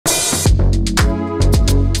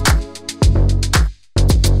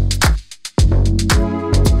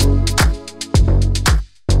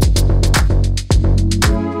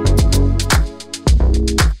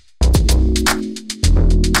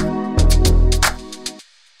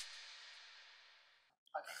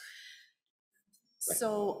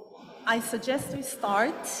So I suggest we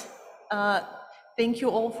start. Thank you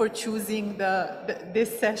all for choosing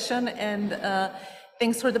this session, and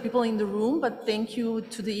thanks for the people in the room, but thank you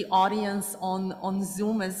to the audience on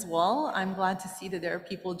Zoom as well. I'm glad to see that there are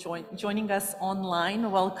people joining us online.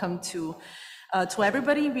 Welcome to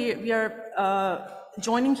everybody. We are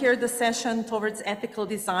joining here the session towards ethical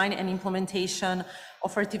design and implementation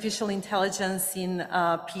of artificial intelligence in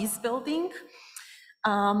peace building.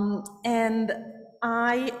 And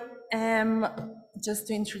I am, just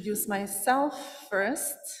to introduce myself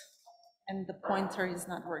first, and the pointer is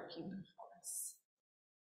not working for us.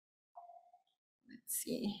 Let's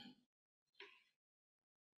see.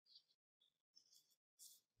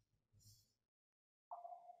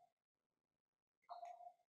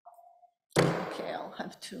 Okay, I'll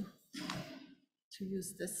have to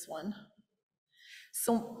use this one.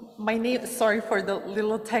 So my name, sorry for the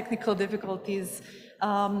little technical difficulties.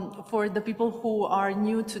 For the people who are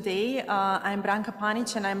new today, I'm Branka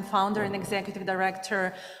Panic, and I'm founder and executive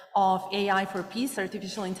director of AI for Peace,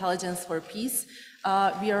 Artificial Intelligence for Peace.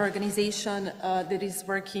 We are an organization that is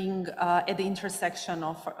working at the intersection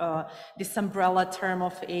of this umbrella term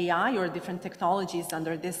of AI, or different technologies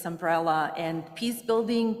under this umbrella, and peace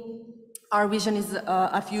building. Our vision is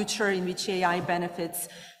a future in which AI benefits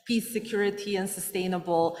peace, security, and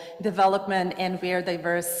sustainable development, and where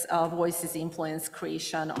diverse voices influence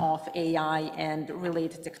creation of AI and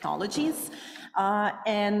related technologies.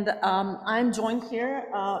 I'm joined here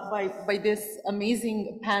by this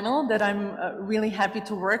amazing panel that I'm really happy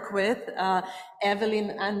to work with, Evelyn,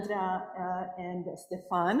 Andrea, and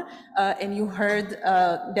Stefan. And you heard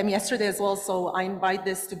them yesterday as well, so I invite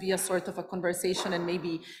this to be a sort of a conversation and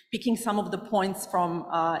maybe picking some of the points from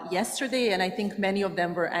yesterday, and I think many of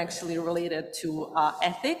them were actually related to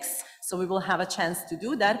ethics. So we will have a chance to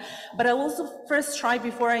do that. But I'll also first try,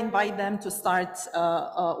 before I invite them to start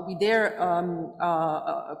with their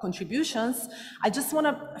contributions, I just want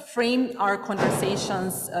to frame our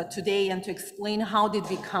conversations today and to explain how did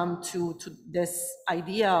we come to this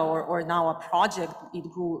idea, or now a project. It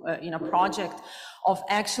grew in a project of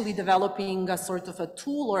actually developing a sort of a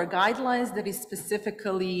tool or guidelines that is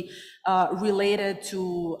specifically related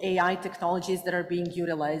to AI technologies that are being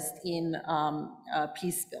utilized in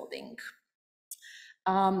peace building.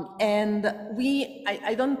 And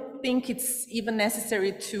I don't think it's even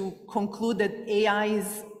necessary to conclude that AI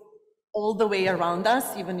is all the way around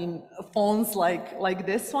us, even in phones like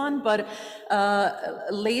this one. But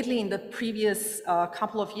lately, in the previous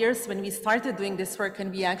couple of years, when we started doing this work,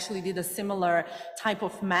 and we actually did a similar type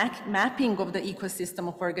of mapping of the ecosystem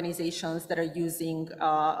of organizations that are using,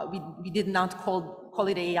 we did not call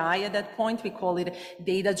it AI at that point. We call it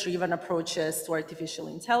data-driven approaches to artificial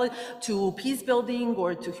intelligence, to peace building,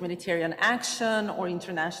 or to humanitarian action, or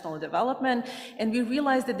international development. And we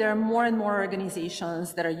realized that there are more and more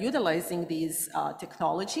organizations that are utilizing these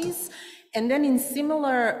technologies. And then in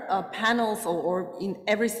similar panels, or in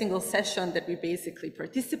every single session that we basically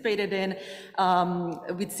participated in,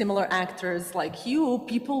 with similar actors like you,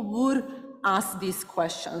 people would ask these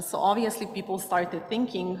questions. So obviously people started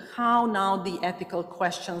thinking how now the ethical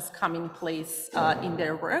questions come in place in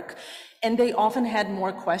their work. And they often had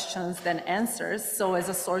more questions than answers. So as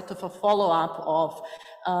a sort of a follow-up of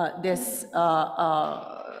this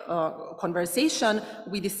conversation,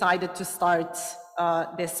 we decided to start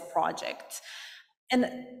this project. And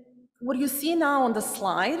what you see now on the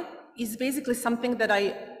slide is basically something that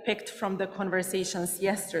I picked from the conversations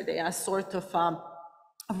yesterday, a sort of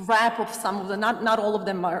wrap of some of the, not all of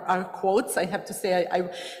them are quotes. I have to say,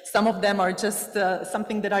 some of them are just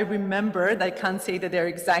something that I remembered. I can't say that they're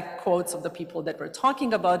exact quotes of the people that were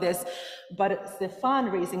talking about this, but Stefan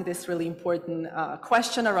raising this really important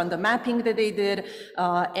question around the mapping that they did,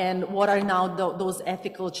 and what are now those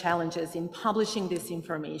ethical challenges in publishing this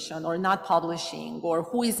information or not publishing, or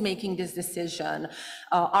who is making this decision?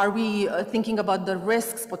 Are we thinking about the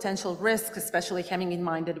risks, potential risks, especially having in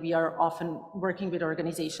mind that we are often working with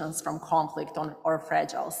organizations from conflict or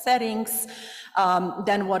fragile settings?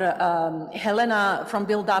 Then what Helena from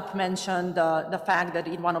Build Up mentioned, the fact that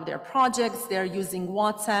in one of their projects, they're using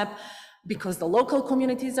WhatsApp because the local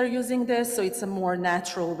communities are using this, so it's a more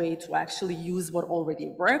natural way to actually use what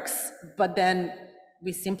already works. But then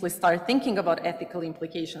we simply start thinking about ethical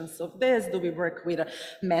implications of this. Do we work with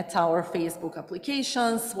Meta or Facebook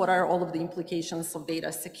applications? What are all of the implications of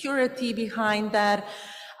data security behind that?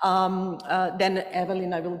 Then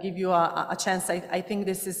Evelyn, I will give you a chance. I think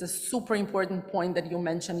this is a super important point that you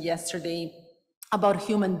mentioned yesterday about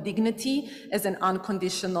human dignity as an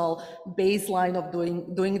unconditional baseline of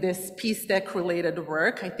doing this peace tech related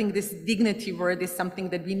work. I think this dignity word is something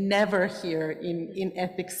that we never hear in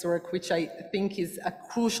ethics work, which I think is a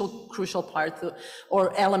crucial part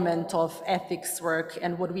or element of ethics work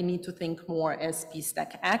and what we need to think more as peace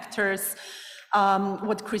tech actors.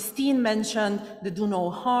 What Christine mentioned, the do no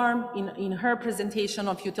harm in her presentation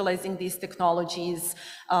of utilizing these technologies.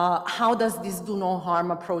 How does this do no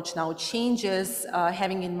harm approach now changes,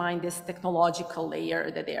 having in mind this technological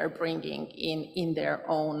layer that they are bringing in their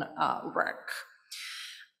own work.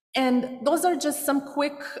 And those are just some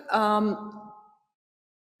quick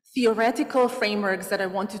theoretical frameworks that I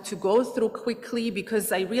wanted to go through quickly,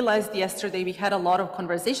 because I realized yesterday we had a lot of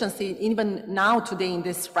conversations, even now today in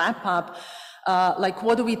this wrap up, like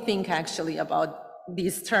what do we think actually about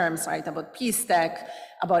these terms, right? About peace tech,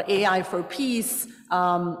 about AI for peace.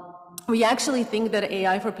 We actually think that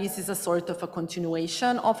AI for peace is a sort of a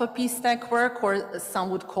continuation of a peace tech work, or some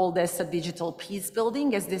would call this a digital peace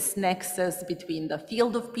building, as this nexus between the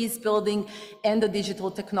field of peace building and the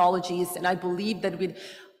digital technologies. And I believe that with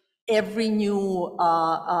every new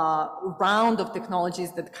round of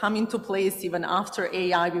technologies that come into place, even after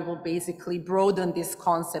AI, we will basically broaden this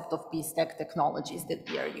concept of peace tech technologies that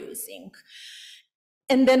we are using.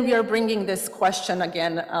 And then we are bringing this question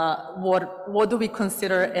again, what do we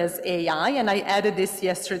consider as AI? And I added this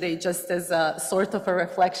yesterday just as a sort of a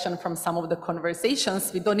reflection from some of the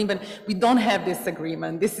conversations. We don't have this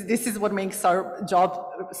agreement. This is what makes our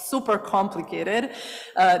job super complicated.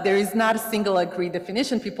 There is not a single agreed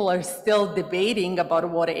definition. People are still debating about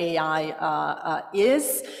what AI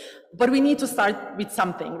is. But we need to start with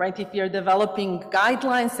something, right? If you're developing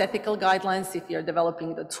guidelines, ethical guidelines, if you're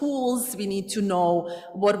developing the tools, we need to know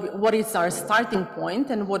what is our starting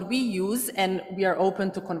point and what we use, and we are open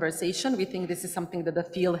to conversation. We think this is something that the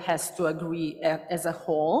field has to agree as a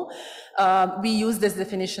whole. We use this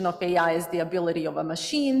definition of AI as the ability of a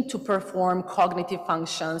machine to perform cognitive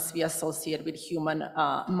functions we associate with human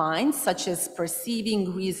minds, such as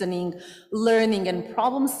perceiving, reasoning, learning, and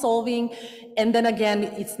problem solving. And then again,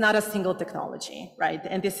 it's not a single technology, right?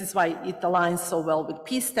 And this is why it aligns so well with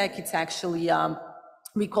peace tech. It's actually,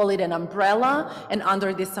 we call it an umbrella, and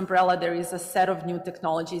under this umbrella, there is a set of new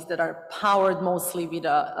technologies that are powered mostly with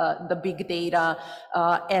the big data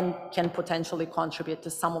and can potentially contribute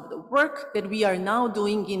to some of the work that we are now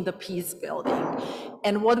doing in the peace building.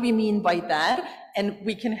 And what we mean by that, and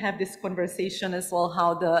we can have this conversation as well,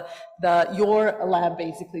 how your lab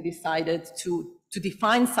basically decided to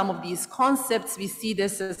define some of these concepts. We see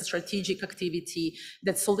this as a strategic activity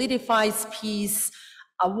that solidifies peace,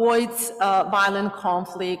 avoids violent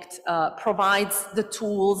conflict, provides the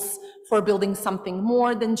tools for building something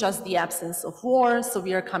more than just the absence of war. So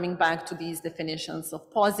we are coming back to these definitions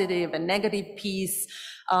of positive and negative peace,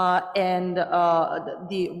 and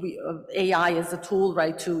AI as a tool,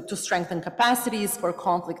 right, to strengthen capacities for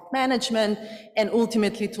conflict management and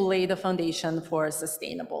ultimately to lay the foundation for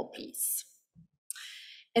sustainable peace.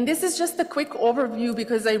 And this is just a quick overview,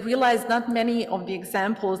 because I realized not many of the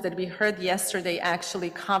examples that we heard yesterday actually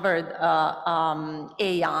covered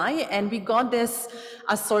AI, and we got this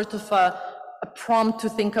as sort of a prompt to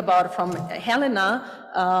think about from Helena,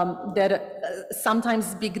 that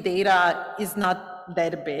sometimes big data is not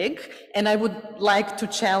that big, and I would like to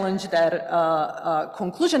challenge that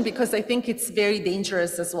conclusion, because I think it's very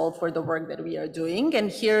dangerous as well for the work that we are doing. And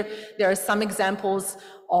here there are some examples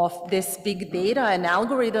of this big data and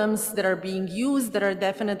algorithms that are being used that are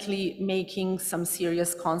definitely making some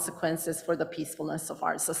serious consequences for the peacefulness of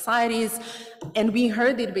our societies. And we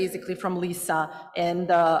heard it basically from Lisa and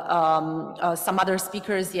some other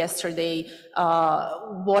speakers yesterday.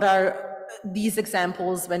 What are these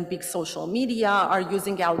examples when big social media are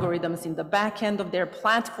using algorithms in the back end of their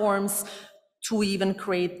platforms to even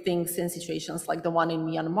create things in situations like the one in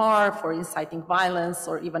Myanmar for inciting violence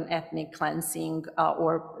or even ethnic cleansing,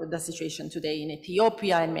 or the situation today in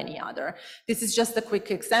Ethiopia and many other. This is just a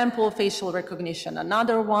quick example. Facial recognition,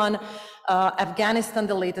 another one. Afghanistan,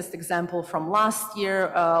 the latest example from last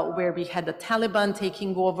year, where we had the Taliban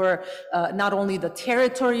taking over not only the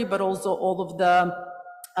territory, but also all of the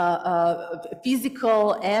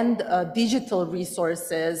physical and digital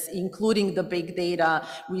resources, including the big data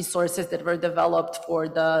resources that were developed for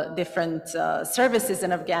the different services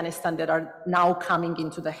in Afghanistan that are now coming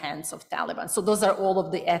into the hands of Taliban. So those are all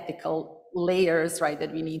of the ethical layers, right,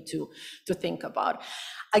 that we need to think about.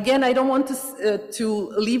 Again, I don't want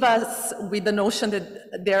to leave us with the notion that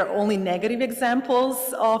there are only negative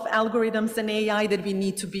examples of algorithms and AI, that we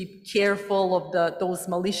need to be careful of those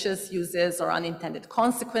malicious uses or unintended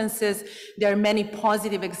consequences. There are many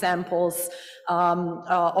positive examples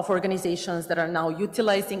of organizations that are now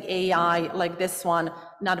utilizing AI, like this one,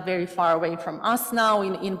 not very far away from us now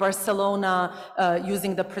in Barcelona,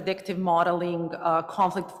 using the predictive modeling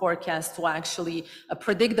conflict forecast to actually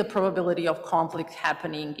predict the probability of conflict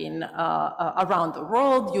happening in around the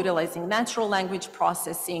world, utilizing natural language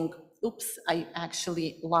processing. Oops, I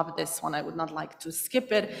actually love this one. I would not like to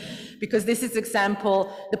skip it because this is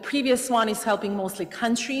example. The previous one is helping mostly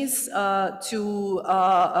countries or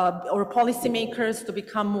policymakers to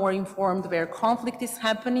become more informed where conflict is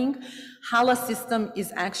happening. HALA system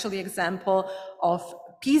is actually example of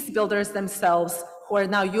peace builders themselves who are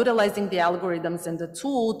now utilizing the algorithms and the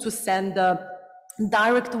tool to send the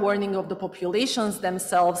direct warning of the populations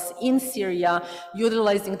themselves in Syria,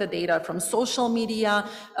 utilizing the data from social media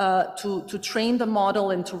to train the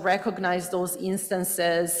model and to recognize those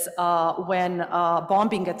instances when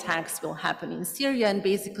bombing attacks will happen in Syria, and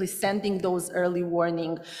basically sending those early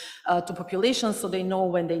warning to populations so they know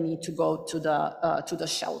when they need to go to the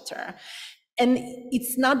shelter. And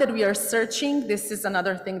it's not that we are searching. This is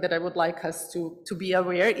another thing that I would like us to be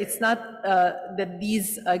aware. It's not that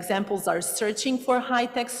these examples are searching for a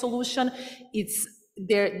high-tech solution.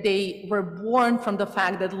 They were born from the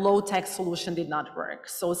fact that low-tech solution did not work.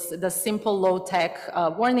 So the simple low-tech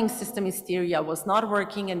warning system in Syria was not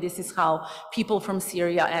working, and this is how people from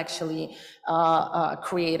Syria actually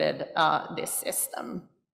created this system.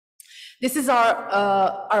 This is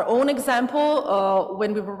our own example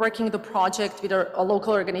when we were working the project with a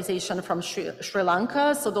local organization from Sri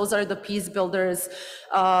Lanka. So those are the peace builders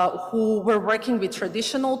who were working with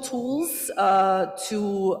traditional tools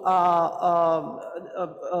to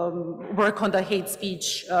work on the hate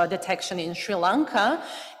speech detection in Sri Lanka.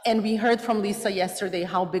 And we heard from Lisa yesterday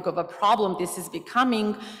how big of a problem this is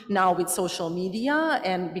becoming now with social media,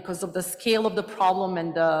 and because of the scale of the problem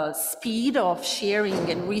and the speed of sharing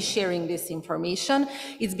and resharing this information,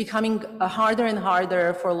 it's becoming harder and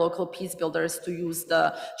harder for local peace builders to use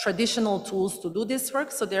the traditional tools to do this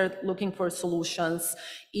work. So they're looking for solutions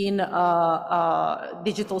in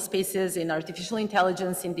digital spaces, in artificial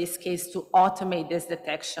intelligence, in this case, to automate this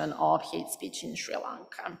detection of hate speech in Sri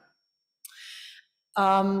Lanka.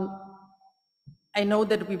 I know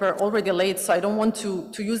that we were already late, so I don't want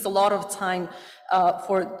to use a lot of time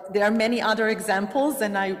there are many other examples,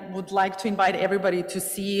 and I would like to invite everybody to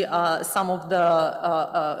see some of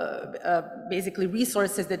the basically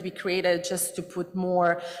resources that we created just to put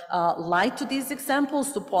more light to these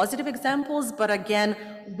examples, to positive examples, but again,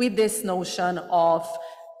 with this notion of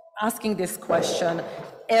asking this question,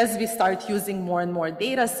 as we start using more and more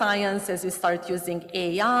data science, as we start using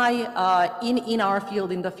AI in our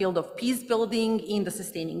field, in the field of peace building, in the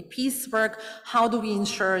sustaining peace work, how do we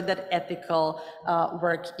ensure that ethical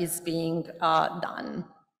work is being done?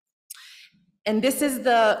 And this is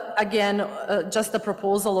again, just a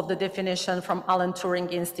proposal of the definition from Alan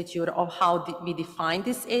Turing Institute of how we define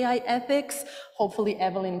this AI ethics. Hopefully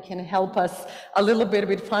Evelyn can help us a little bit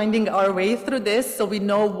with finding our way through this so we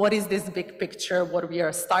know what is this big picture, what we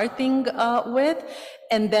are starting with,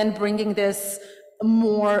 and then bringing this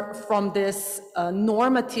more from this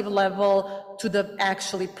normative level to the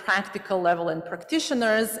actually practical level and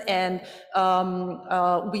practitioners. And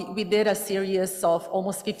we did a series of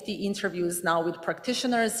almost 50 interviews now with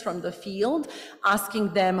practitioners from the field,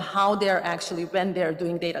 asking them how they're actually, when they're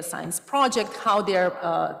doing data science project, how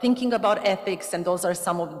they're thinking about ethics. And those are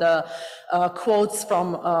some of the quotes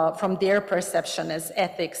from their perception as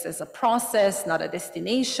ethics as a process, not a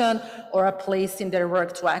destination, or a place in their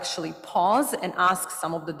work to actually pause and ask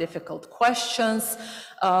some of the difficult questions,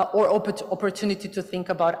 or opportunity to think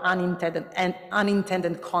about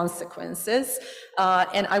unintended consequences.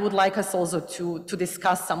 And I would like us also to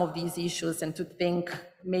discuss some of these issues and to think,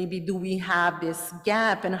 maybe do we have this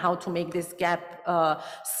gap, and how to make this gap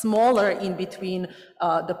smaller in between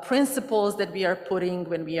the principles that we are putting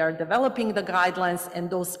when we are developing the guidelines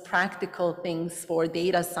and those practical things for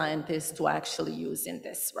data scientists to actually use in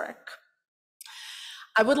this work.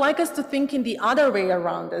 I would like us to think in the other way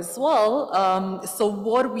around as well. So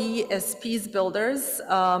what we as peace builders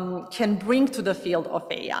can bring to the field of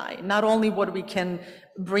AI, not only what we can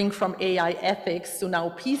bring from AI ethics to now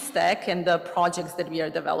peace tech and the projects that we are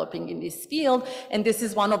developing in this field. And this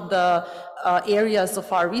is one of the areas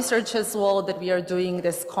of our research as well, that we are doing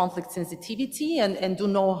this conflict sensitivity and do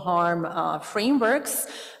no harm frameworks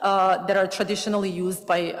that are traditionally used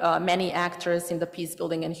by many actors in the peace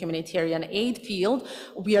building and humanitarian aid field.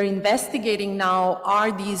 We are investigating now,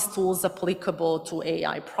 are these tools applicable to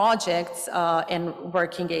AI projects and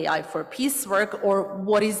working AI for peace work, or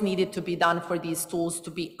what is needed to be done for these tools to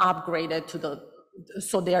be upgraded to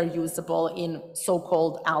so they are usable in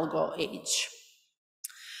so-called algo age.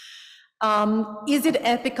 Is it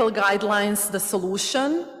ethical guidelines the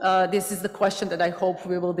solution? This is the question that I hope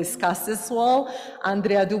we will discuss as well.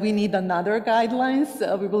 Andrea, do we need another guidelines?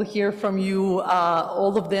 We will hear from you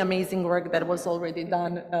all of the amazing work that was already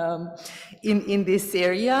done in this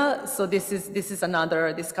area. So this is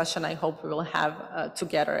another discussion I hope we will have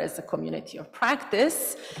together as a community of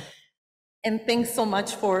practice. And thanks so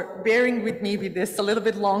much for bearing with me with this a little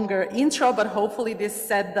bit longer intro, but hopefully this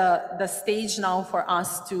set the stage now for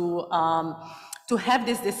us to have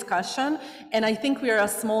this discussion. And I think we are a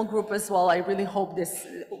small group as well. I really hope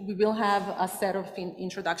we will have a set of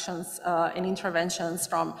introductions and interventions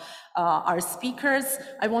from our speakers.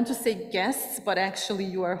 I want to say guests, but actually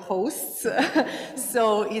you are hosts.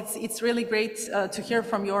 So it's really great to hear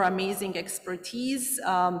from your amazing expertise.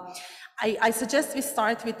 I suggest we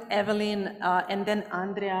start with Evelyn and then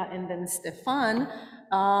Andrea and then Stefan.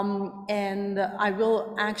 And I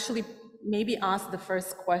will actually maybe ask the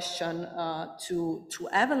first question to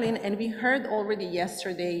Evelyn. And we heard already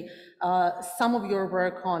yesterday some of your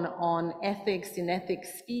work on ethics in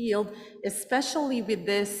ethics field, especially with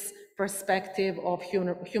this perspective of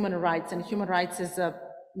human rights. And human rights is a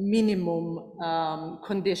minimum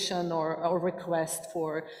condition or request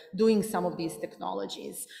for doing some of these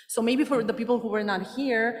technologies. So maybe for the people who were not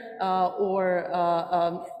here,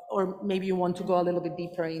 or maybe you want to go a little bit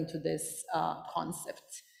deeper into this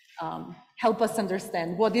concept. Help us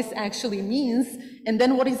understand what this actually means, and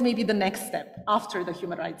then what is maybe the next step after the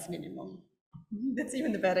human rights minimum. That's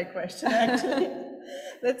even the better question, actually.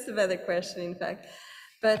 That's the better question, in fact.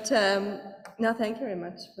 But no, thank you very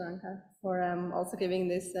much, Branka, for also giving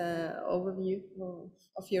this overview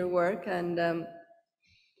of your work. And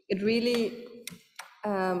it's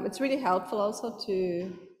really helpful also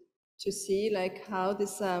to see like how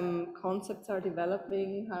these concepts are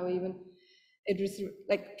developing, how even it is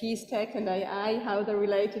like peace tech and AI, how they're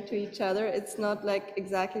related to each other. It's not like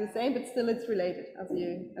exactly the same, but still it's related, as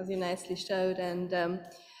you nicely showed. And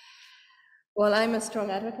well, I'm a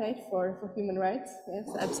strong advocate for human rights. Yes,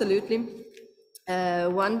 absolutely.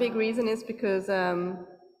 One big reason is because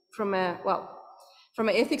from an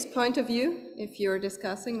ethics point of view, if you're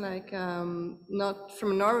discussing like not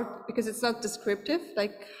from because it's not descriptive,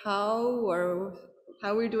 like how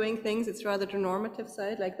we're doing things, it's rather the normative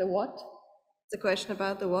side, like the what. It's a question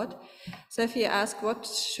about the what. So if you ask what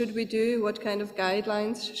should we do, what kind of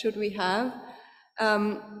guidelines should we have,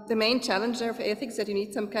 the main challenge there for ethics is that you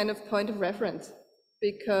need some kind of point of reference,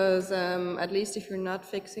 because at least if you're not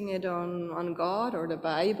fixing it on God or the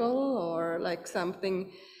Bible or like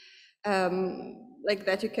something like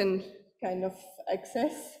that you can kind of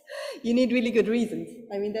access, you need really good reasons.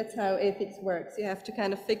 I mean, that's how ethics works. You have to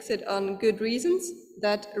kind of fix it on good reasons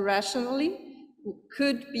that rationally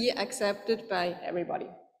could be accepted by everybody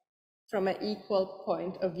from an equal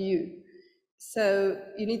point of view. So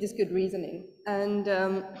you need this good reasoning. And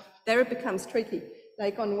there it becomes tricky.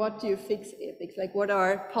 Like on what do you fix ethics? Like what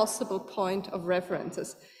are possible point of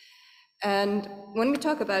references? And when we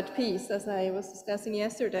talk about peace, as I was discussing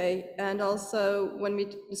yesterday, and also when we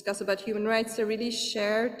discuss about human rights, they really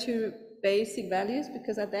share two basic values,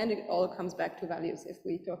 because at the end it all comes back to values if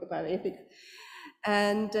we talk about ethics.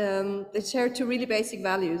 And they share two really basic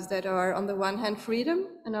values that are on the one hand freedom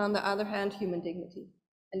and on the other hand human dignity.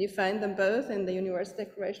 And you find them both in the Universal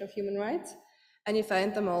Declaration of Human Rights, and you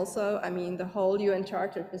find them also, I mean, the whole UN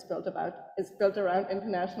Charter is built around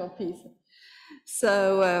international peace.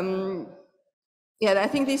 So yeah, I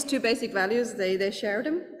think these two basic values, they share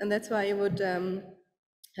them, and that's why I would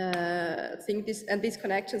think these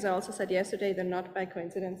connections, I also said yesterday, they're not by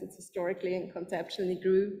coincidence. It's historically and conceptually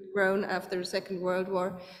grown after the Second World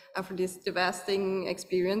War, after this devastating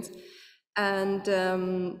experience. And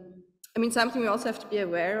I mean, something we also have to be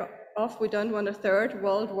aware of, we don't want a third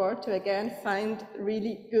World War to again find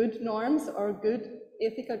really good norms or good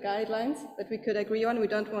ethical guidelines that we could agree on. We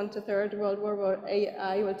don't want a third World War where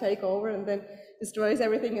AI will take over and then destroys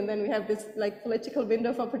everything, and then we have this like political window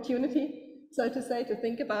of opportunity, so to say, to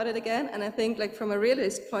think about it again. And I think, like from a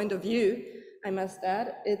realist point of view, I must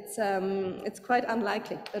add, it's quite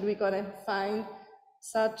unlikely that we're going to find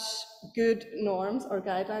such good norms or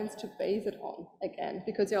guidelines to base it on again,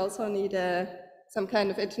 because you also need some kind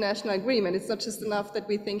of international agreement. It's not just enough that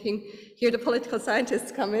we're thinking, here the political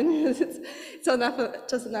scientists come in. It's not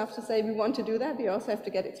just enough to say we want to do that, we also have to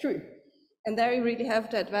get it through. And there you really have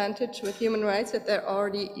the advantage with human rights that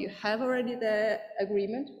you have already the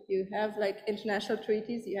agreement, you have like international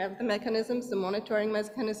treaties, you have the mechanisms, the monitoring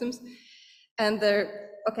mechanisms, and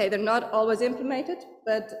they're not always implemented,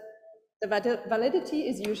 but the validity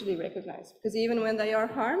is usually recognized, because even when they are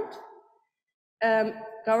harmed,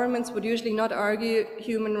 governments would usually not argue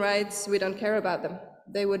human rights, we don't care about them.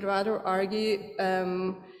 They would rather argue,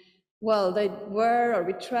 well, they were, or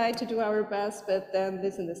we tried to do our best, but then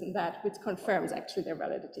this and that, which confirms actually their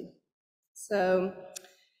validity. So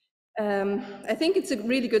I think it's a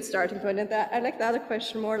really good starting point. And I like the other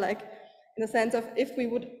question more like in the sense of if we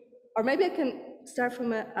would, or maybe I can start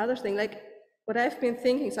from another thing, like what I've been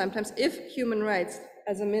thinking sometimes, if human rights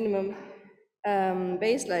as a minimum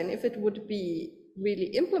baseline, if it would be really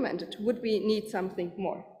implemented, would we need something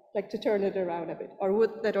more, like to turn it around a bit, or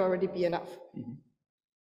would that already be enough? Mm-hmm.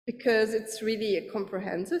 Because it's really a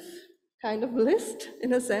comprehensive kind of list,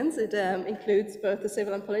 in a sense. It includes both the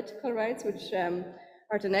civil and political rights, which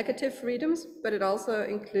are the negative freedoms, but it also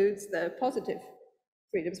includes the positive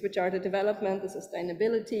freedoms, which are the development, the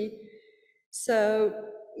sustainability. So,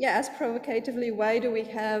 yeah, as provocatively, why do we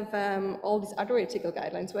have all these other ethical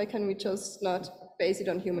guidelines? Why can we just not base it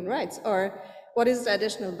on human rights? Or what is the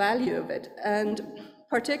additional value of it? And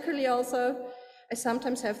particularly also, I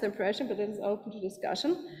sometimes have the impression, but it is open to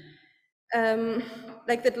discussion,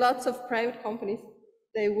 like that lots of private companies,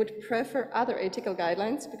 they would prefer other ethical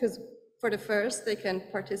guidelines because for the first, they can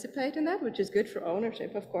participate in that, which is good for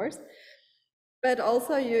ownership, of course. But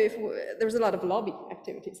also there's a lot of lobby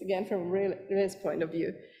activities, again, from a realist point of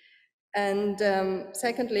view. And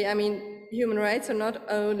secondly, I mean, human rights are not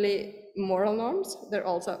only moral norms, they're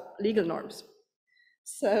also legal norms.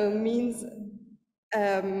 So it means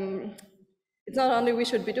it's not only we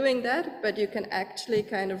should be doing that, but you can actually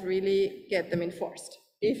kind of really get them enforced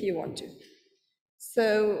if you want to.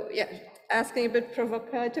 So yeah, asking a bit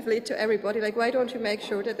provocatively to everybody, like why don't you make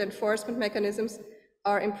sure that the enforcement mechanisms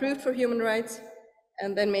are improved for human rights,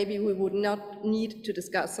 and then maybe we would not need to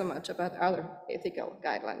discuss so much about other ethical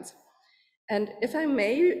guidelines. And if I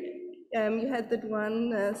may, you had that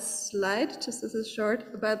one slide, just as a short,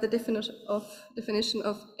 about the definition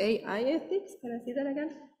of AI ethics. Can I see that again?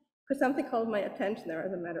 Because something called my attention there,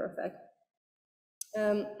 as a matter of fact.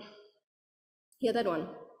 Yeah, that one.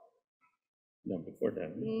 No, before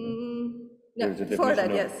that. No, before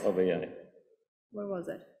that, yes. Of AI. Where was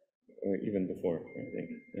it? Or even before, I think.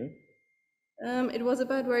 Yeah? It was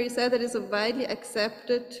about where you said that it's a widely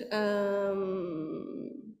accepted.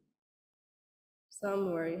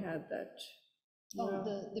 Somewhere you had that. Oh,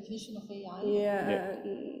 the definition of AI? Yeah,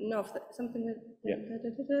 no, something like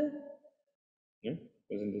that. No?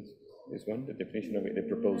 Wasn't this one, the definition of it, the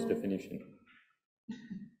proposed definition?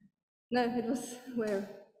 No, it was where?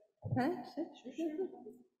 Huh?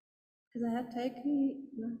 Because I had taken,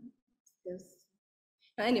 no. Yes.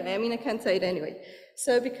 Anyway, I mean, I can't say it anyway.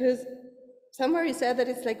 So because somewhere you said that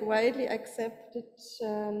it's like widely accepted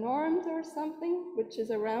norms or something, which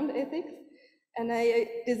is around ethics, and I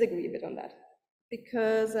disagree a bit on that.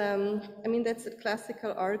 Because, I mean, that's a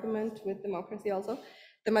classical argument with democracy also.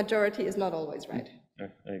 The majority is not always right.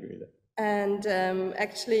 I agree with that. And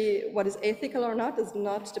actually, what is ethical or not does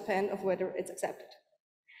not depend on whether it's accepted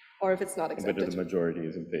or if it's not accepted. Whether the majority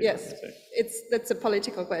is in favor. Yes, that's a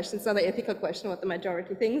political question. It's not an ethical question what the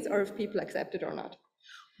majority thinks or if people accept it or not.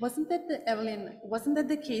 Wasn't that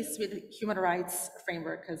the case with the human rights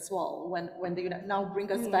framework as well? When the now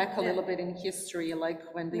bring us back a little bit in history, like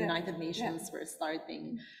when the United Nations were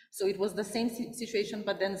starting. So it was the same situation,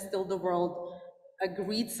 but then still the world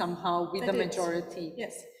agreed somehow with the majority.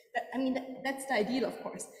 Yes, I mean, that's the ideal, of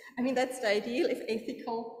course. I mean, that's the ideal if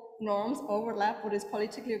ethical norms overlap what is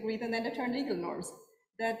politically agreed and then they turn legal norms.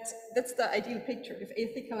 That's the ideal picture. If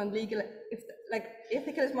ethical and legal, like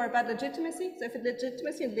ethical is more about legitimacy, so if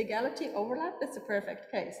legitimacy and legality overlap, that's a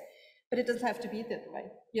perfect case. But it doesn't have to be that way.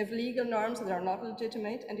 You have legal norms that are not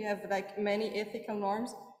legitimate, and you have like many ethical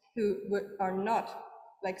norms who are not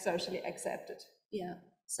like socially accepted. Yeah.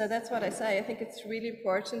 So that's what I say. I think it's really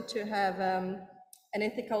important to have an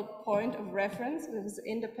ethical point of reference that is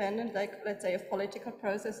independent, like let's say of political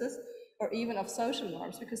processes or even of social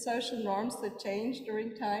norms, because social norms that change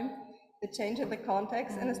during time, they change in the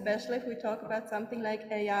context, and especially if we talk about something like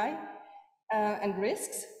AI and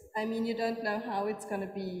risks, I mean, you don't know how it's going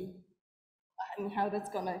to be, I mean, how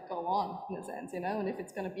that's going to go on in a sense, you know, and if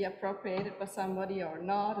it's going to be appropriated by somebody or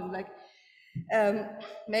not, and like,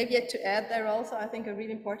 maybe to add there also, I think a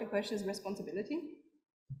really important question is responsibility.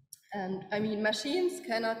 And I mean, machines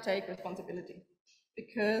cannot take responsibility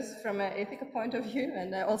because from an ethical point of view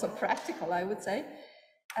and also practical, I would say,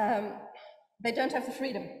 they don't have the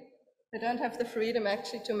freedom. They don't have the freedom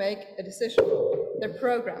actually to make a decision. They're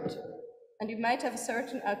programmed. And you might have a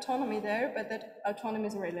certain autonomy there, but that autonomy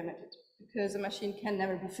is very limited because a machine can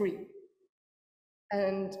never be free.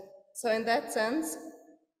 And so in that sense,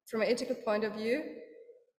 from an ethical point of view,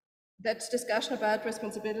 that discussion about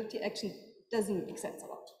responsibility actually doesn't make sense a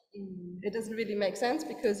lot. It doesn't really make sense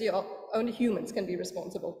because only humans can be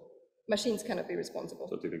responsible. Machines cannot be responsible.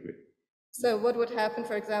 Totally agree. So what would happen,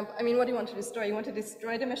 for example, I mean, what do you want to destroy? You want to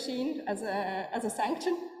destroy the machine as a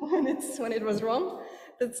sanction when it was wrong?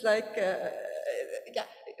 That's like, yeah,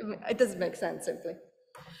 it doesn't make sense simply.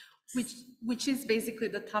 Which is basically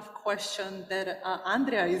the tough question that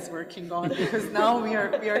Andrea is working on, because now we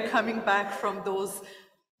are coming back from those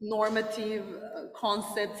normative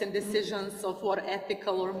concepts and decisions of what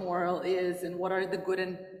ethical or moral is and what are the good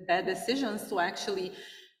and bad decisions, to actually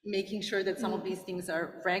making sure that some of these things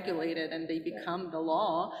are regulated and they become the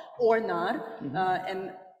law or not.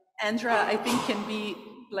 And Andrea, I think, can be,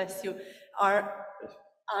 bless you, our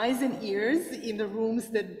eyes and ears in the rooms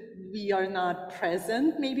that we are not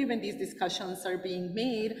present, maybe when these discussions are being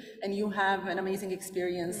made, and you have an amazing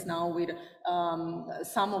experience now with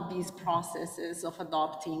some of these processes of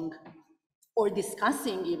adopting or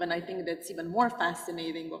discussing even. I think that's even more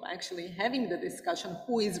fascinating, of actually having the discussion,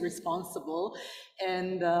 who is responsible,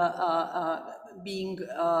 and being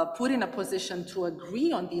put in a position to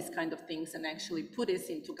agree on these kind of things and actually put this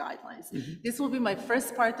into guidelines. This will be my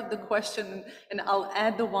first part of the question, and I'll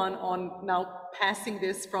add the one on now passing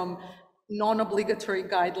this from non-obligatory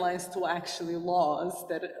guidelines to actually laws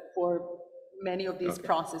that for many of these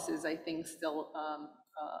processes, I think still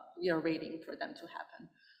we are waiting for them to happen.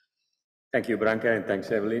 Thank you, Branka, and thanks,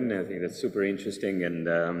 Evelyn. I think that's super interesting, and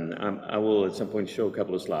I will at some point show a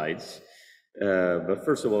couple of slides. But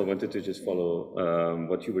first of all, I wanted to just follow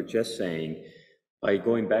what you were just saying. By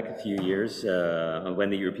going back a few years, when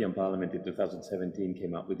the European Parliament in 2017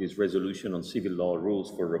 came up with this resolution on civil law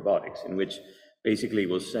rules for robotics, in which basically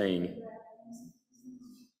was saying,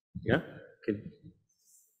 yeah,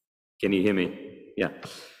 can you hear me? Yeah,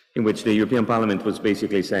 in which the European Parliament was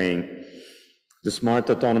basically saying, the smart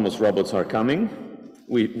autonomous robots are coming.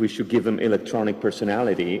 We should give them electronic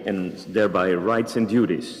personality and thereby rights and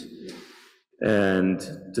duties. And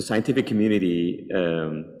the scientific community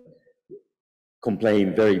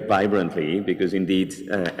complained very vibrantly, because indeed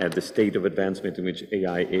at the state of advancement in which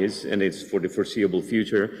AI is, and it's for the foreseeable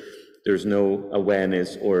future, there's no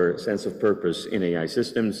awareness or sense of purpose in AI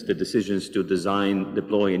systems. The decisions to design,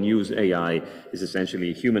 deploy, and use AI is essentially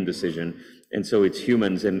a human decision. And so it's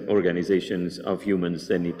humans and organizations of humans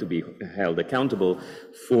that need to be held accountable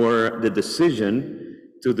for the decision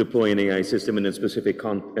to deploy an AI system in a specific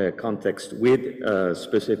context with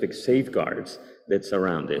specific safeguards that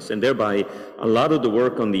surround this. And thereby, a lot of the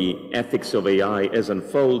work on the ethics of AI has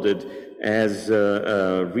unfolded as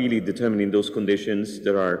really determining those conditions.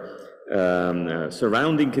 There are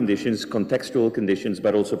surrounding conditions, contextual conditions,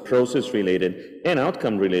 but also process-related and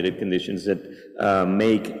outcome-related conditions that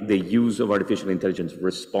make the use of artificial intelligence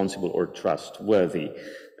responsible or trustworthy.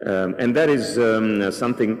 And that is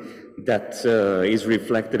something that is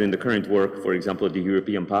reflected in the current work, for example, of the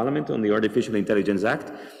European Parliament on the Artificial Intelligence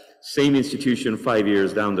Act. Same institution 5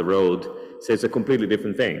 years down the road says a completely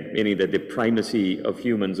different thing, meaning that the primacy of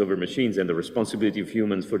humans over machines and the responsibility of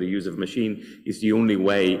humans for the use of machine is the only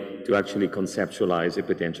way to actually conceptualize a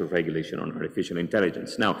potential regulation on artificial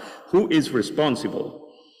intelligence. Now, who is responsible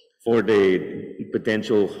for the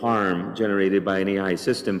potential harm generated by an AI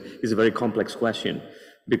system is a very complex question,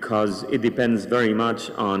 because it depends very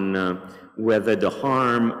much on whether the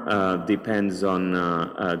harm depends on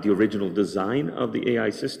the original design of the AI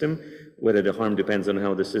system, whether the harm depends on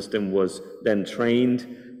how the system was then trained,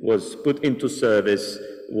 was put into service,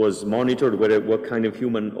 was monitored, what kind of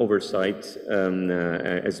human oversight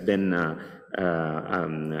has been,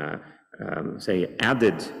 say,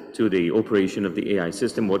 added to the operation of the AI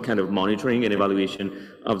system, what kind of monitoring and evaluation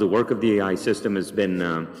of the work of the AI system has been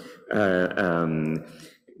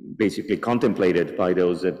basically contemplated by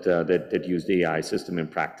those that use the AI system in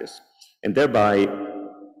practice. And thereby,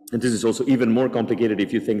 and this is also even more complicated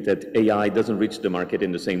if you think that AI doesn't reach the market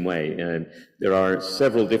in the same way. And there are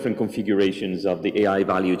several different configurations of the AI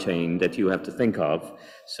value chain that you have to think of.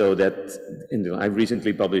 So that, I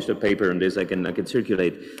recently published a paper on this. I can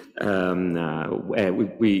circulate.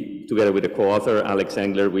 We together with a co-author, Alex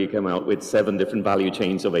Engler, we came out with 7 different value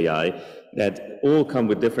chains of AI that all come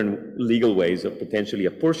with different legal ways of potentially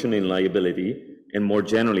apportioning liability, and more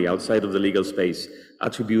generally, outside of the legal space,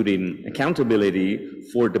 attributing accountability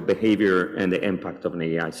for the behavior and the impact of an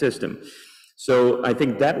AI system. So I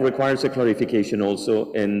think that requires a clarification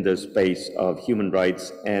also in the space of human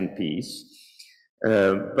rights and peace.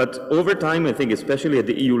 But over time, I think, especially at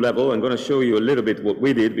the EU level, I'm going to show you a little bit what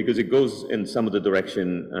we did, because it goes in some of the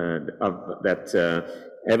direction of that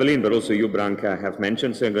Evelyn, but also you, Branka, have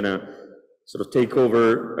mentioned. So I'm going to sort of take over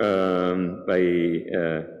by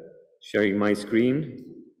sharing my screen.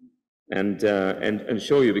 and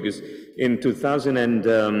show you, because in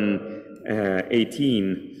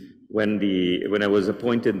 2018, when I was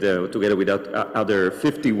appointed together with other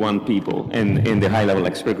 51 people in the high-level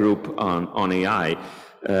expert group on AI,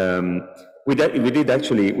 we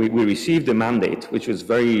received a mandate which was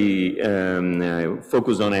very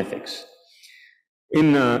focused on ethics.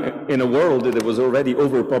 In a world that was already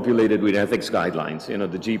overpopulated with ethics guidelines, you know,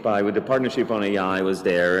 the GPI with the Partnership on AI was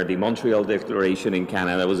there, the Montreal Declaration in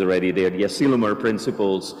Canada was already there, the Asilomar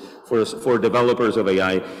principles for developers of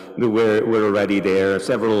AI were already there.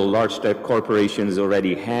 Several large tech corporations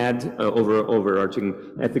already had overarching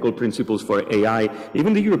ethical principles for AI.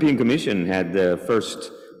 Even the European Commission had the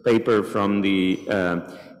first paper from the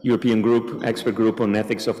European expert group on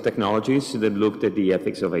ethics of technologies that looked at the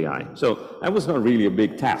ethics of AI. So that was not really a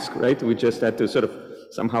big task, right? We just had to sort of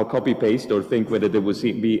somehow copy paste or think whether there would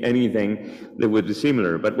be anything that would be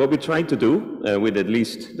similar. But what we tried to do with at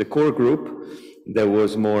least the core group that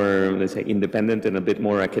was more, let's say, independent and a bit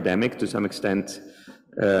more academic to some extent,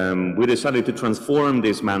 we decided to transform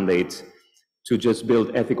this mandate to just build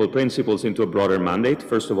ethical principles into a broader mandate.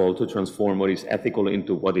 First of all, to transform what is ethical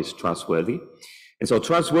into what is trustworthy. And so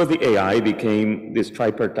trustworthy AI became this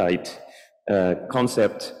tripartite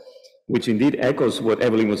concept, which indeed echoes what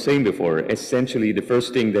Evelyn was saying before. Essentially, the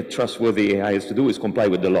first thing that trustworthy AI has to do is comply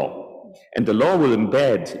with the law. And the law will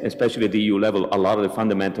embed, especially at the EU level, a lot of the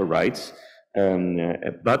fundamental rights,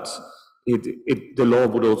 but the law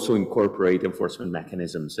would also incorporate enforcement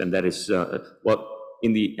mechanisms. And that is what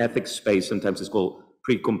in the ethics space sometimes is called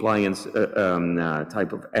pre-compliance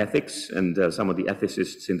type of ethics. And some of the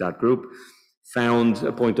ethicists in that group found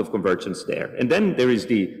a point of convergence there. And then there is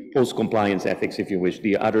the post-compliance ethics, if you wish,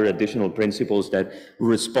 the other additional principles that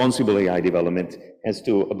responsible AI development has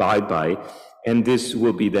to abide by. And this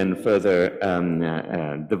will be then further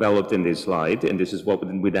developed in this slide. And this is what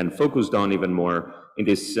we then focused on even more in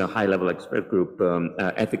this high-level expert group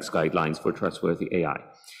ethics guidelines for trustworthy AI.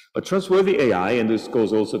 But trustworthy AI, and this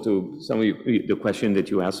goes also to some of the question that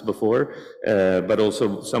you asked before, but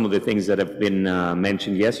also some of the things that have been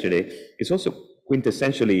mentioned yesterday, is also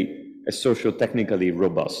quintessentially a socio-technically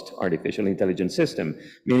robust artificial intelligence system,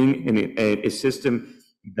 meaning a system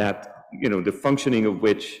that, you know, the functioning of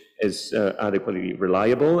which is adequately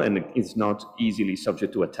reliable and is not easily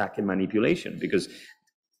subject to attack and manipulation, because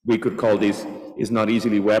we could call this is not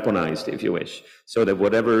easily weaponized, if you wish, so that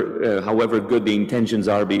whatever, however good the intentions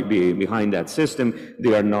are behind that system,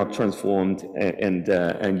 they are not transformed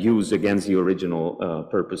and used against the original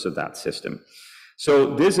purpose of that system.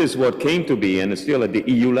 So this is what came to be, and it's still at the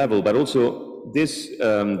EU level, but also this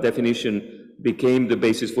definition became the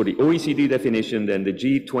basis for the OECD definition, then the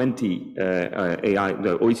G20 AI,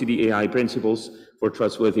 the OECD AI principles for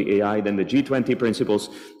trustworthy AI, then the G20 principles.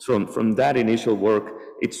 From that initial work,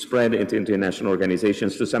 it spread into international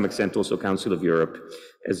organizations. To some extent, also Council of Europe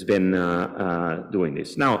has been doing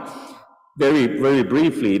this. Now, very, very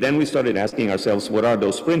briefly, then we started asking ourselves, what are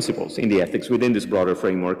those principles in the ethics within this broader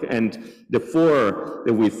framework? And the four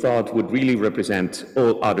that we thought would really represent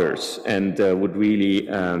all others and would really,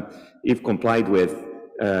 if complied with,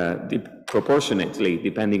 proportionately,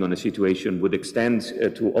 depending on the situation, would extend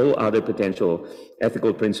to all other potential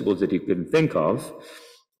ethical principles that you can think of,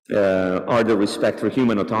 are the respect for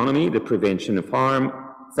human autonomy, the prevention of harm,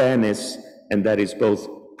 fairness, and that is both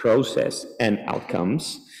process and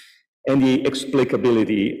outcomes, and the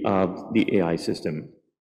explicability of the AI system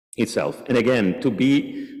itself. And again, to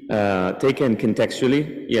be taken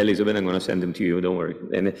contextually, yeah, Elizabeth, I'm going to send them to you, don't worry.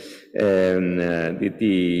 And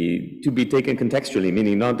to be taken contextually,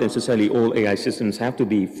 meaning not necessarily all AI systems have to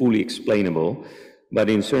be fully explainable, but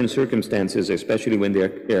in certain circumstances, especially when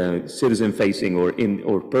they're citizen-facing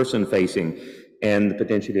or person-facing, and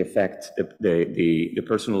potentially affect the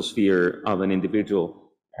personal sphere of an individual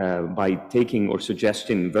by taking or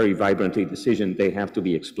suggesting very vibrantly decision, they have to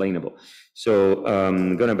be explainable. So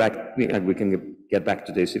going back, we can get back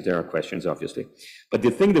to this if there are questions, obviously. But the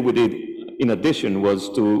thing that we did in addition was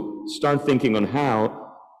to start thinking on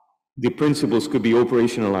how the principles could be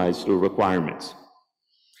operationalized through requirements.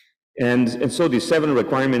 And so the 7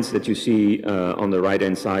 requirements that you see on the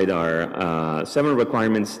right-hand side are 7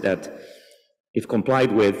 requirements that, if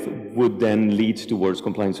complied with, would then lead towards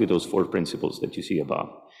compliance with those 4 principles that you see above.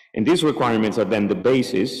 And these requirements are then the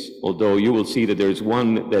basis, although you will see that there is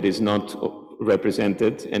one that is not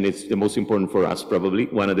represented, and it's the most important for us, probably,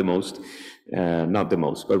 one of the most, not the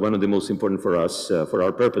most, but one of the most important for us, for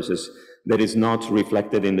our purposes, that is not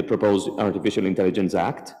reflected in the proposed Artificial Intelligence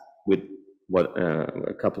Act, with what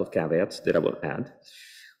a couple of caveats that I will add.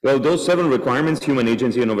 Well, those 7 requirements, human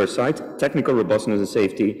agency and oversight, technical robustness and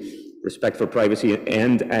safety, respect for privacy,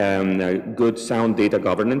 and good sound data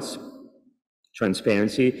governance,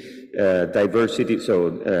 transparency, diversity, so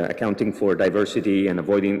accounting for diversity and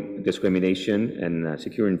avoiding discrimination, and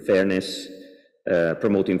securing fairness,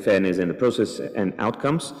 promoting fairness in the process and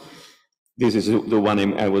outcomes. This is the one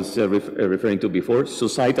I was referring to before.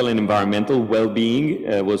 Societal and environmental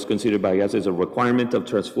well-being was considered by us as a requirement of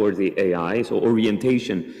trustworthy AI, so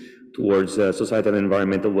orientation towards societal and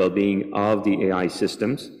environmental well-being of the AI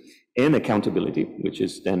systems, and accountability, which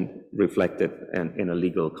is then reflected in a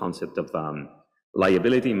legal concept of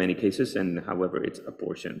liability in many cases, and however it's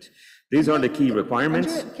apportioned. These are the key requirements.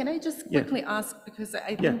 Andrea, can I just quickly ask, because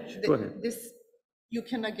I think this, you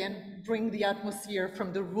can again bring the atmosphere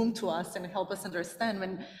from the room to us and help us understand,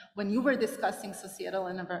 when you were discussing societal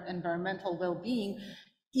and environmental well-being,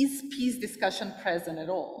 is peace discussion present at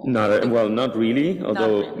all? Well, not really,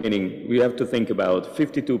 although, meaning we have to think about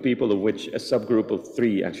 52 people, of which a subgroup of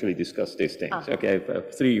 3 actually discuss these things, okay,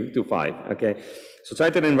 3 to 5, okay?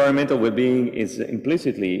 Societal and environmental well-being is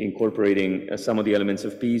implicitly incorporating some of the elements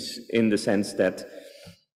of peace, in the sense that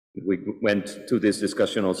we went to this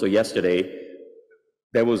discussion also yesterday.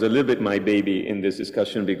 That was a little bit my baby in this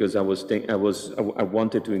discussion, because I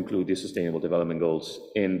wanted to include the Sustainable Development Goals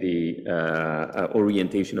in the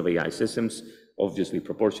orientation of AI systems, obviously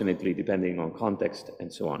proportionately depending on context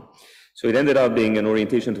and so on. So it ended up being an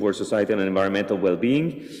orientation towards societal and environmental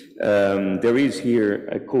well-being. There is here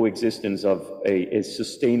a coexistence of a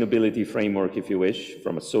sustainability framework, if you wish,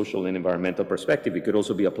 from a social and environmental perspective. It could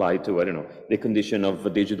also be applied to, I don't know, the condition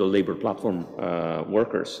of digital labor platform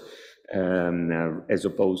workers, as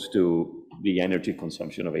opposed to the energy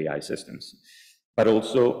consumption of AI systems. But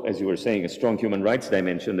also, as you were saying, a strong human rights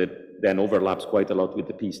dimension that then overlaps quite a lot with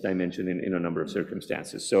the peace dimension in a number of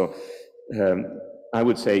circumstances. So I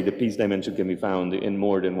would say the peace dimension can be found in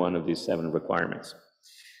more than one of these 7 requirements.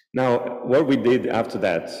 Now, what we did after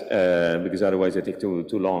that, because otherwise it take too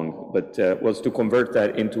long, but was to convert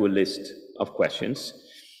that into a list of questions,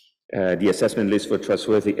 the assessment list for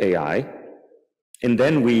trustworthy AI. And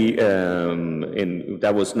then we,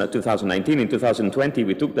 that was not 2019, in 2020,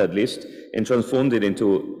 we took that list and transformed it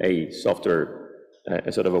into a software,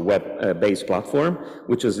 a sort of a web-based platform,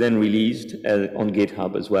 which was then released on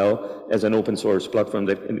GitHub as well as an open source platform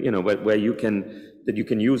that, you know, where you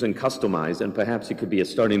can use and customize, and perhaps it could be a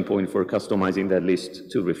starting point for customizing that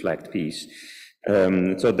list to reflect peace.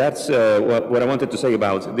 So that's what I wanted to say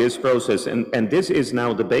about this process, and this is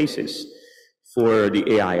now the basis for the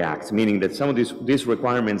AI Act, meaning that some of these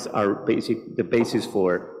requirements are the basis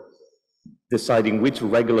for deciding which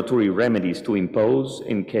regulatory remedies to impose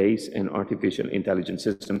in case an artificial intelligence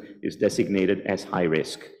system is designated as high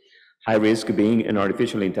risk. High risk being an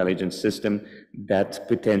artificial intelligence system that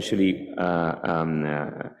potentially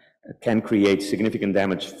can create significant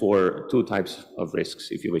damage for 2 types of risks,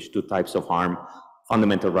 if you wish, 2 types of harm: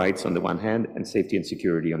 fundamental rights on the one hand and safety and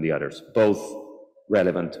security on the others, both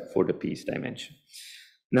relevant for the peace dimension.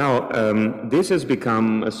 Now, this has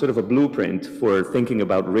become a sort of a blueprint for thinking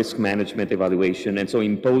about risk management evaluation, and so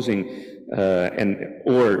imposing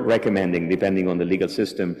or recommending, depending on the legal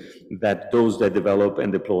system, that those that develop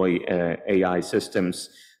and deploy AI systems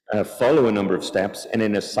follow a number of steps, and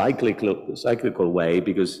in a cyclical way,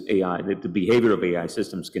 because the behavior of AI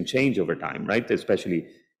systems can change over time, right? Especially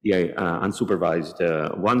the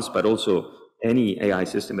unsupervised ones, but also any AI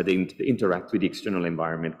system that interact with the external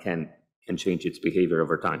environment can change its behavior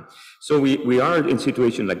over time. So we are in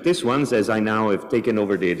situations like this one, as I now have taken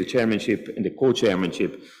over the chairmanship and the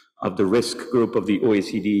co-chairmanship of the risk group of the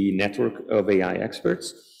OECD network of AI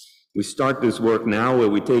experts. We start this work now where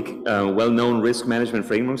we take well-known risk management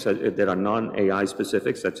frameworks that are non-AI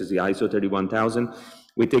specific, such as the ISO 31000.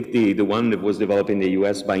 We take the one that was developed in the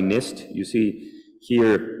US by NIST. You see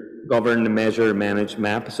here, govern, measure, manage,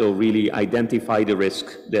 map. So really identify the risk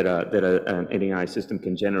that an AI system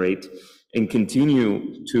can generate, and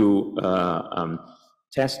continue to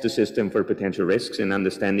test the system for potential risks, and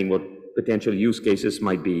understanding what potential use cases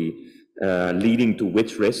might be leading to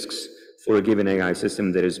which risks for a given AI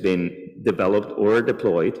system that has been developed or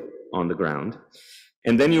deployed on the ground.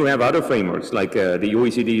 And then you have other frameworks, like the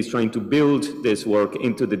OECD is trying to build this work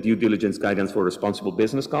into the due diligence guidance for responsible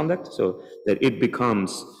business conduct, so that it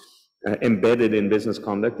becomes embedded in business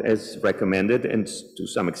conduct as recommended, and to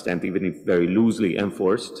some extent, even if very loosely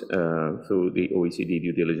enforced through the OECD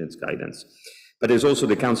due diligence guidance. But there's also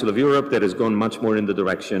the Council of Europe that has gone much more in the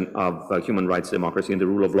direction of human rights, democracy, and the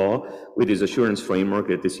rule of law, with this assurance framework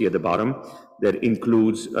that you see at the bottom, that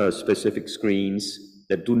includes specific screens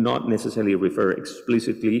that do not necessarily refer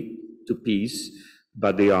explicitly to peace,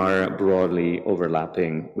 but they are broadly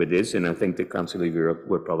overlapping with this. And I think the Council of Europe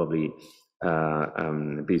will probably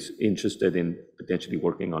be interested in potentially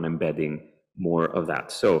working on embedding more of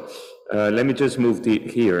that. So let me just move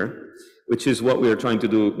here, which is what we are trying to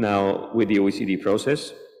do now with the OECD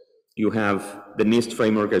process. You have the NIST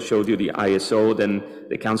framework, I showed you, the ISO, then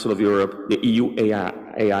the Council of Europe, the EU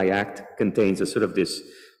AI Act contains a sort of this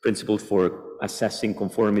principle for assessing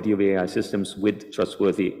conformity of AI systems with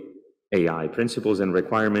trustworthy AI principles and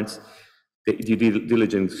requirements. The due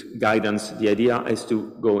diligence guidance, the idea is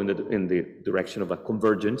to go in the direction of a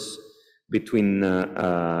convergence between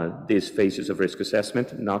these phases of risk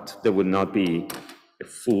assessment. There would not be a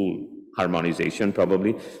full harmonization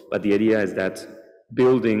probably, but the idea is that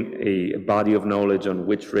building a body of knowledge on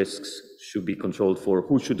which risks should be controlled for,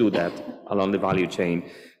 who should do that along the value chain,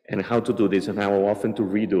 and how to do this and how often to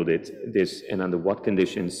redo this and under what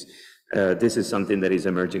conditions. This is something that is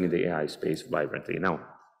emerging in the AI space vibrantly. Now,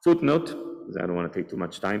 footnote, because I don't want to take too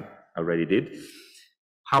much time, I already did.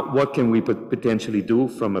 What can we potentially do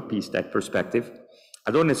from a peace tech perspective?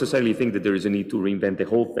 I don't necessarily think that there is a need to reinvent the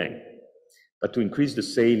whole thing, but to increase the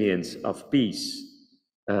salience of peace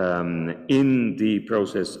in the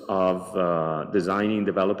process of designing,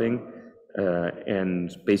 developing,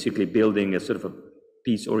 and basically building a sort of a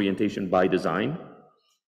peace orientation by design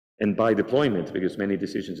and by deployment, because many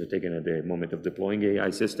decisions are taken at the moment of deploying AI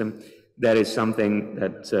system. That is something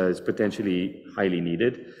that is potentially highly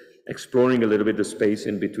needed. Exploring a little bit the space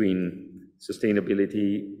in between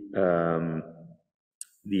sustainability,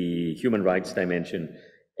 the human rights dimension,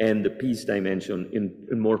 and the peace dimension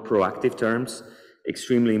in more proactive terms,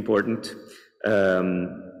 extremely important.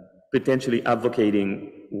 Potentially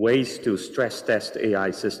advocating ways to stress test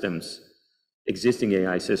AI systems, existing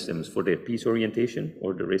AI systems, for their peace orientation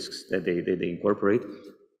or the risks that they incorporate,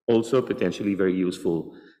 also potentially very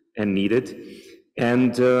useful and needed.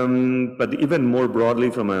 And but even more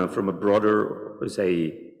broadly, from a broader,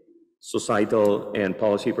 say, societal and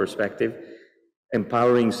policy perspective,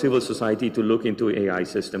 empowering civil society to look into AI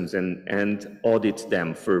systems and audit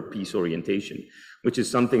them for peace orientation, which is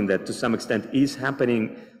something that to some extent is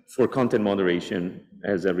happening for content moderation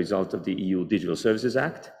as a result of the EU Digital Services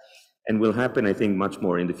Act, and will happen, I think, much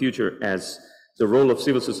more in the future as the role of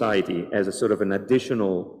civil society as a sort of an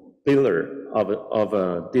additional pillar of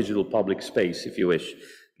a digital public space, if you wish,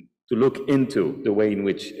 to look into the way in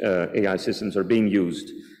which AI systems are being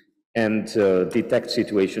used and detect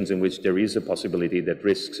situations in which there is a possibility that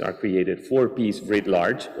risks are created for peace writ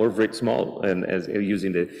large or writ small, and as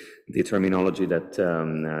using the terminology that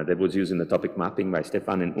that was used in the topic mapping by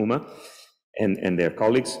Stefan and Uma and their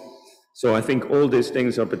colleagues. So I think all these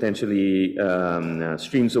things are potentially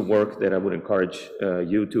streams of work that I would encourage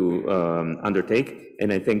you to undertake.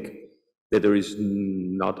 And I think that there is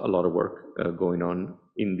not a lot of work going on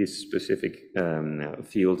in this specific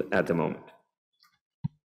field at the moment.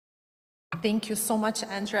 Thank you so much,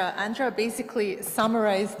 Andrea. Andrea basically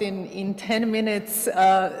summarized in 10 minutes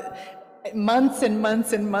months and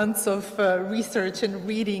months and months of research and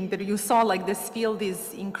reading that you saw. Like, this field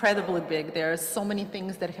is incredibly big. There are so many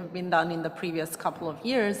things that have been done in the previous couple of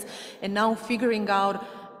years, and now figuring out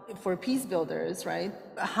for peace builders, right,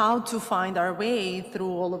 how to find our way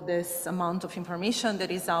through all of this amount of information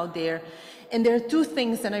that is out there. And there are two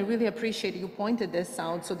things, and I really appreciate you pointed this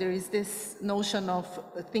out. So there is this notion of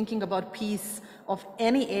thinking about peace of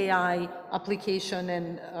any AI application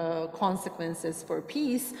and consequences for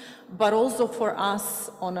peace, but also for us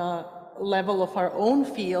on a level of our own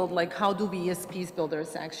field, like how do we as peace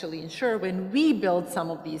builders actually ensure when we build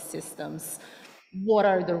some of these systems, what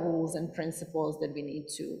are the rules and principles that we need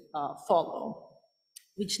to follow?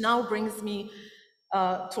 Which now brings me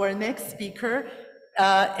to our next speaker,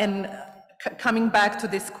 and coming back to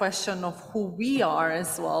this question of who we are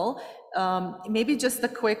as well, maybe just a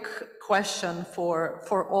quick question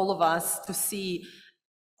for all of us to see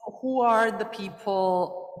who are the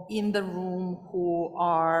people in the room who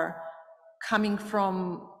are coming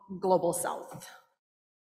from Global South.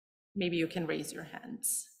 Maybe you can raise your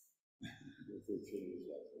hands.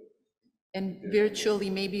 And virtually,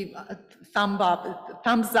 maybe a thumbs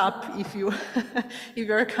up if you if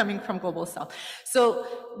you're coming from Global South. So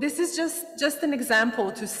this is just an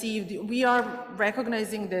example to see we are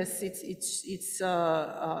recognizing this. It's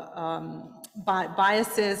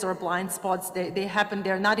biases or blind spots. They happen.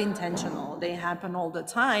 They're not intentional. They happen all the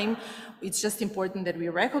time. It's just important that we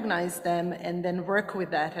recognize them and then work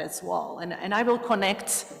with that as well. And I will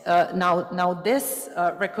connect now this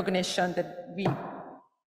recognition that we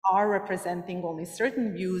are representing only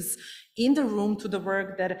certain views in the room to the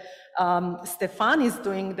work that Stefan is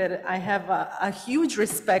doing, that I have a huge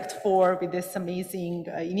respect for, with this amazing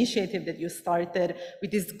initiative that you started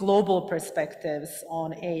with these global perspectives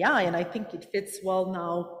on AI. And I think it fits well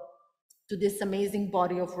now to this amazing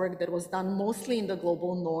body of work that was done mostly in the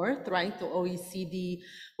global north, right? The OECD,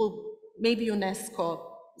 well, maybe UNESCO,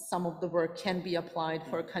 some of the work can be applied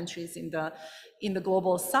for countries in the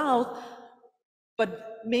global south.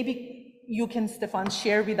 But maybe you can, Stefan,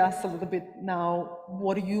 share with us a little bit now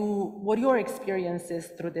what your experience is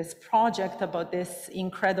through this project, about this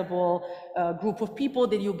incredible group of people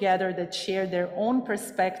that you gather that share their own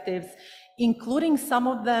perspectives, including some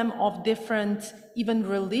of them of different, even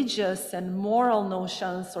religious and moral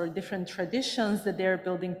notions or different traditions that they're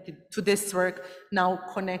building to this work, now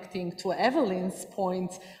connecting to Evelyn's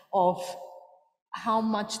point of how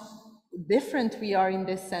much different we are in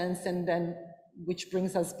this sense, and then which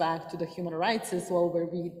brings us back to the human rights as well, where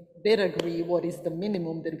we did agree what is the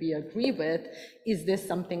minimum that we agree with. Is this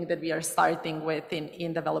something that we are starting with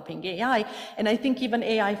in developing AI? And I think even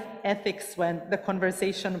AI ethics, when the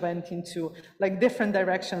conversation went into like different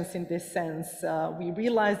directions in this sense, we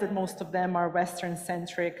realized that most of them are Western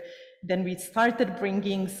centric. Then we started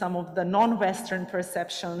bringing some of the non-Western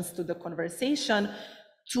perceptions to the conversation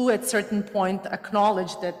to, at certain point,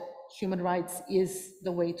 acknowledge that human rights is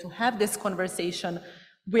the way to have this conversation.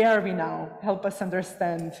 Where are we now? Help us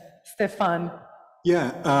understand, Stefan.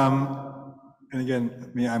 Yeah, and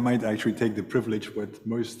again, I might actually take the privilege what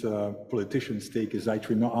most politicians take, is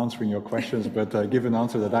actually not answering your questions, but give an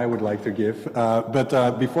answer that I would like to give.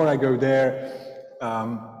 But before I go there,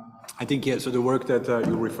 I think, yeah, so the work that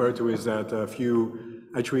you refer to is that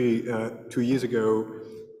actually 2 years ago,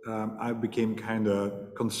 I became kind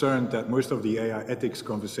of concerned that most of the AI ethics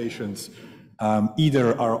conversations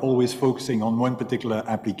either are always focusing on one particular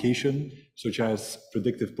application, such as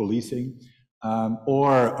predictive policing,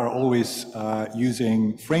 or are always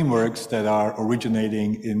using frameworks that are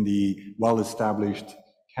originating in the well-established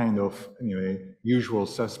kind of, anyway, usual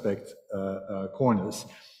suspect corners.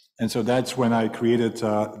 And so that's when I created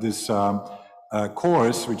this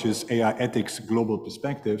course, which is AI Ethics Global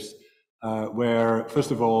Perspectives, where,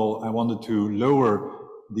 first of all, I wanted to lower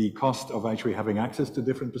the cost of actually having access to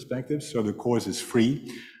different perspectives. So the course is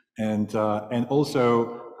free. And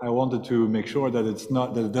also, I wanted to make sure that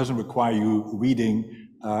it doesn't require you reading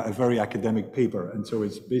a very academic paper. And so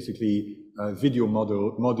it's basically video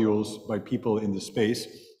modules by people in the space.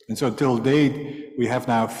 And so till date, we have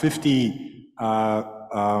now 50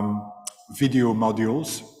 video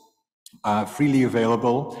modules freely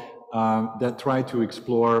available that try to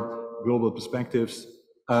explore global perspectives,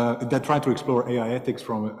 that try to explore AI ethics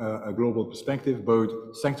from a global perspective, both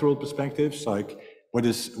sectoral perspectives, like what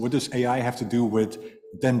does AI have to do with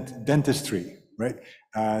dentistry, right?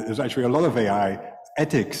 There's actually a lot of AI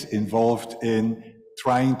ethics involved in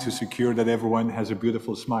trying to secure that everyone has a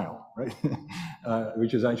beautiful smile, right?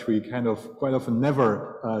 Which is actually kind of quite often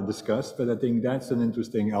never discussed, but I think that's an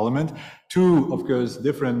interesting element. Two, of course,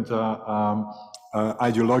 different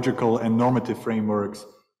ideological and normative frameworks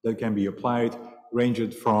that can be applied,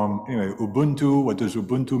 ranged from Ubuntu. What does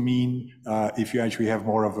Ubuntu mean? If you actually have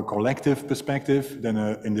more of a collective perspective than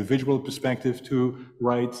an individual perspective to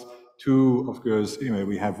rights. Two, of course,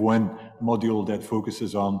 we have one module that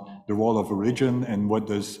focuses on the role of religion and what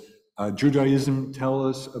does Judaism tell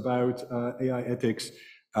us about AI ethics.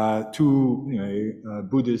 Two,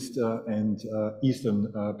 Buddhist and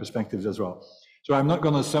Eastern perspectives as well. So I'm not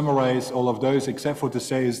going to summarize all of those, except for to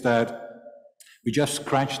say is that we just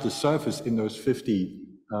scratched the surface in those 50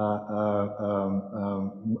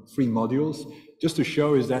 free modules, just to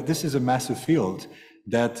show is that this is a massive field,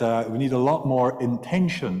 that we need a lot more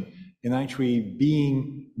intention in actually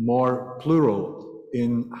being more plural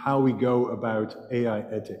in how we go about AI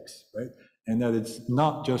ethics, right? And that it's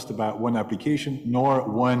not just about one application, nor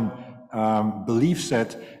one belief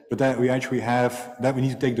set, but that we actually that we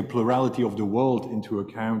need to take the plurality of the world into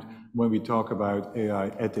account when we talk about AI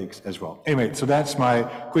ethics as well. Anyway, so that's my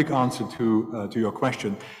quick answer to your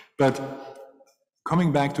question. But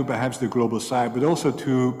coming back to perhaps the global side, but also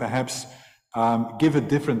to perhaps give a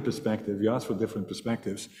different perspective, you asked for different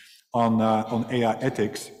perspectives on AI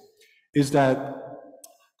ethics, is that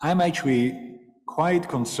I'm actually quite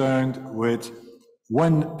concerned with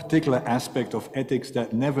one particular aspect of ethics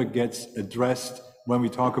that never gets addressed when we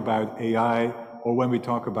talk about AI or when we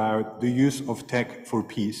talk about the use of tech for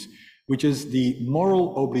peace, which is the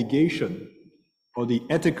moral obligation or the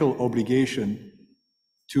ethical obligation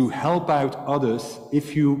to help out others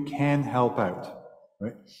if you can help out,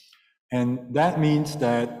 right? And that means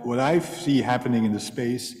that what I see happening in the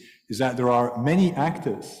space is that there are many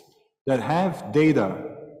actors that have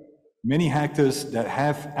data, many actors that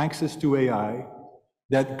have access to AI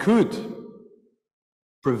that could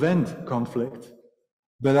prevent conflict,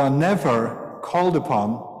 but are never called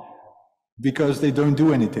upon because they don't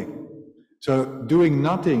do anything. So doing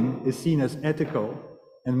nothing is seen as ethical.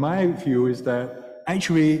 And my view is that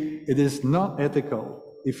actually it is not ethical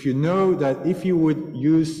if you know that if you would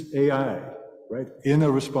use AI, right, in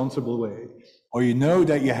a responsible way, or you know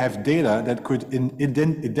that you have data that could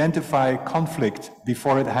identify conflict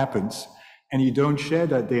before it happens, and you don't share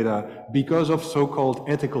that data because of so-called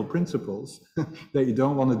ethical principles that you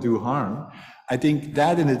don't want to do harm, I think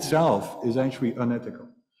that in itself is actually unethical.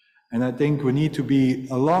 And I think we need to be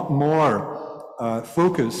a lot more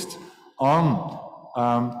focused on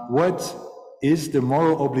what is the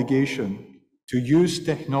moral obligation to use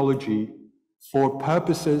technology for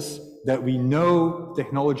purposes that we know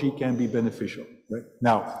technology can be beneficial. Right?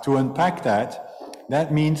 Now, to unpack that,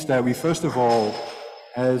 that means that we first of all,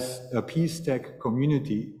 as a peace tech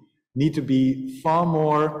community, need to be far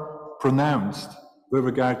more pronounced with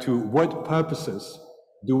regard to what purposes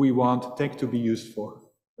do we want tech to be used for.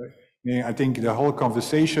 Right? I think the whole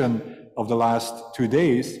conversation of the last 2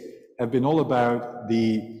 days have been all about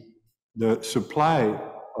the supply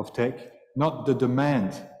of tech, not the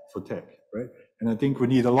demand for tech, right? And I think we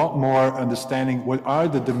need a lot more understanding what are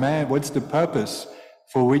the demand, what's the purpose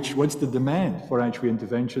for which, what's the demand for actually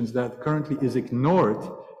interventions that currently is ignored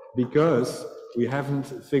because we haven't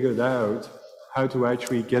figured out how to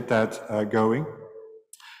actually get that going.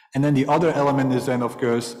 And then the other element is then, of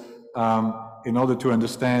course, in order to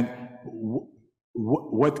understand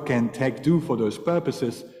what can tech do for those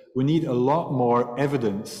purposes, we need a lot more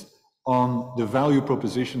evidence on the value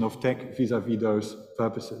proposition of tech vis-a-vis those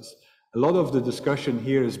purposes. A lot of the discussion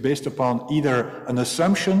here is based upon either an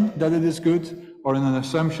assumption that it is good or an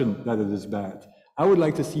assumption that it is bad. I would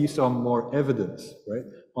like to see some more evidence, right,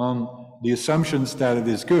 on the assumptions that it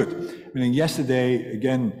is good. I mean, yesterday,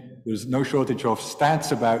 again, there's no shortage of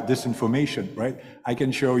stats about disinformation, right? I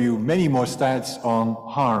can show you many more stats on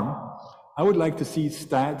harm. I would like to see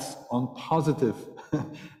stats on positive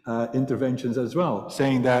interventions as well,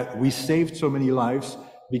 saying that we saved so many lives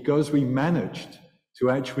because we managed to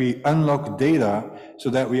actually unlock data so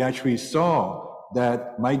that we actually saw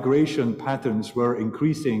that migration patterns were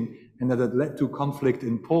increasing and that it led to conflict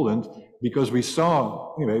in Poland because we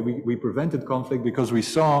saw, anyway, we prevented conflict because we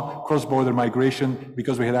saw cross-border migration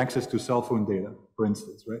because we had access to cell phone data, for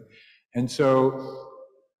instance, right? And so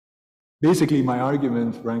basically my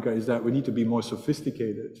argument, Branka, is that we need to be more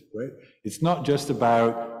sophisticated, right? It's not just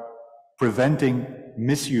about preventing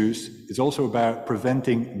misuse, it's also about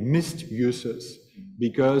preventing misuses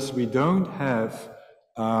because we don't have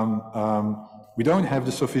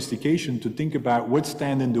the sophistication to think about what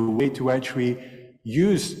stands in the way to actually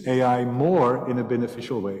use AI more in a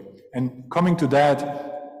beneficial way. And coming to that,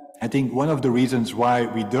 I think one of the reasons why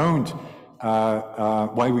we don't,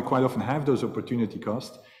 why we quite often have those opportunity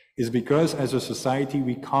costs is because as a society,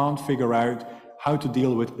 we can't figure out how to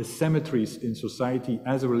deal with asymmetries in society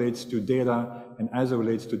as it relates to data and as it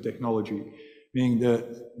relates to technology. Meaning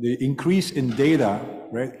the increase in data,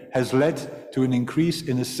 right, has led to an increase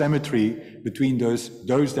in asymmetry between those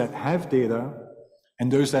that have data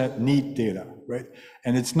and those that need data, right?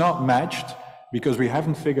 And it's not matched because we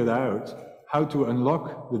haven't figured out how to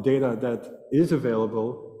unlock the data that is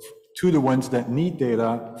available to the ones that need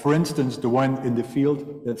data, for instance, the one in the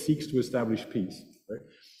field that seeks to establish peace, right?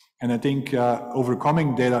 And I think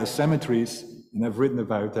overcoming data asymmetries, and I've written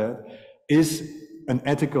about that, is an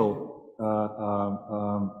ethical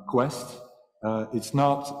quest. It's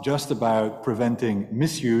not just about preventing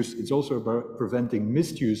misuse, it's also about preventing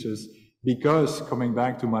misuses because, coming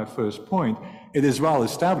back to my first point, it is well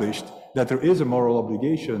established that there is a moral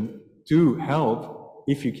obligation to help,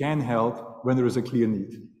 if you can help, when there is a clear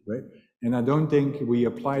need, right? And I don't think we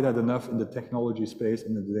apply that enough in the technology space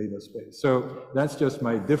and the data space. So that's just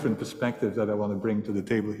my different perspective that I want to bring to the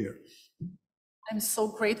table here. I'm so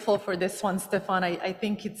grateful for this one, Stefan. I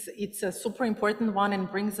think it's a super important one and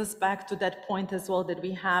brings us back to that point as well, that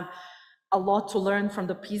we have a lot to learn from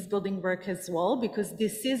the peace building work as well, because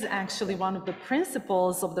this is actually one of the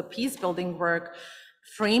principles of the peace building work,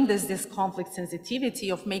 framed as this conflict sensitivity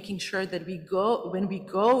of making sure that when we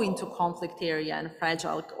go into conflict area and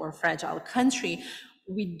fragile country,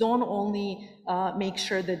 we don't only make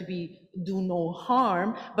sure that we do no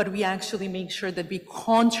harm, but we actually make sure that we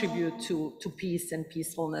contribute to peace and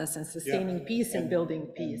peacefulness and sustaining peace and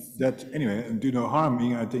building peace. That, anyway, and do no harm,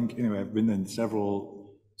 I think, anyway, I've been in several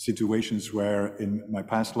situations where in my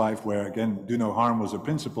past life where, again, do no harm was a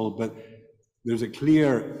principle, but there's a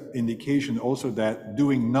clear indication also that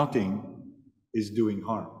doing nothing is doing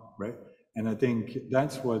harm, right? And I think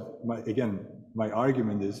that's what, my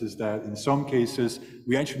argument is that in some cases,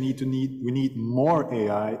 we actually need more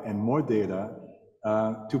AI and more data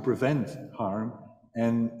to prevent harm.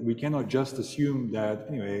 And we cannot just assume that,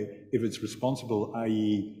 anyway, if it's responsible,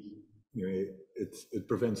 i.e., it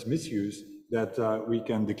prevents misuse, that we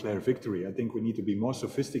can declare victory. I think we need to be more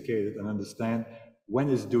sophisticated and understand when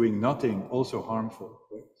is doing nothing also harmful.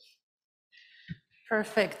 Right?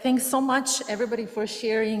 Perfect. Thanks so much, everybody, for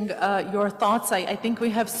sharing your thoughts. I think we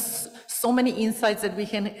have so many insights that we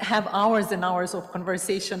can have hours and hours of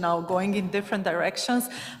conversation now going in different directions.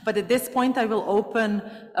 But at this point, I will open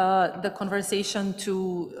the conversation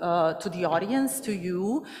to the audience, to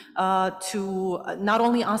you, to not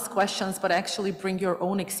only ask questions, but actually bring your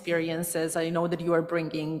own experiences. I know that you are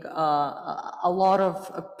bringing a lot of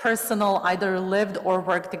personal, either lived or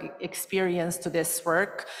worked experience to this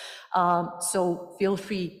work. So feel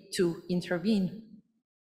free to intervene.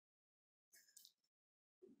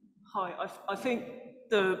 Hi, I think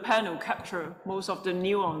the panel captured most of the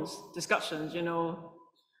nuanced discussions,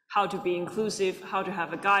 how to be inclusive, how to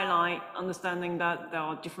have a guideline, understanding that there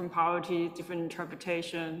are different priorities, different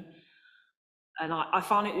interpretation. And I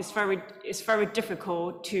found it's very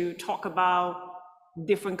difficult to talk about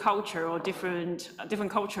different culture or different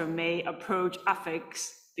culture may approach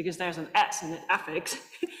ethics because there's an S in ethics.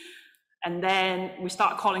 And then we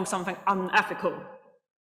start calling something unethical,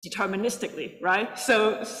 deterministically, right?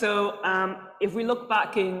 So if we look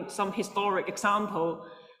back in some historic example,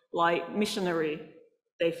 like missionary,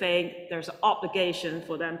 they think there's an obligation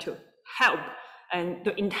for them to help, and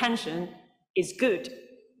the intention is good.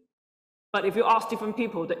 But if you ask different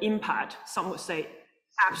people, the impact, some would say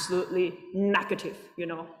absolutely negative,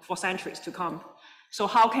 for centuries to come. So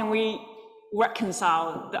how can we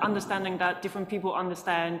reconcile the understanding that different people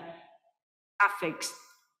understand ethics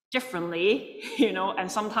differently,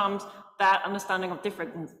 and sometimes that understanding of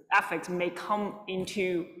different ethics may come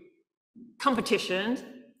into competition,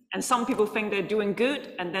 and some people think they're doing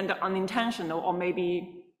good, and then the unintentional or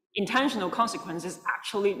maybe intentional consequences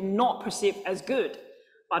actually not perceived as good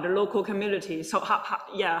by the local community. So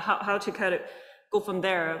how to kind of go from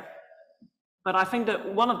there. But I think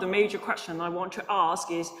that one of the major questions I want to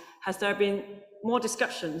ask is, has there been more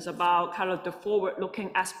discussions about kind of the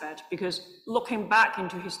forward-looking aspect? Because looking back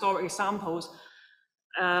into historic examples,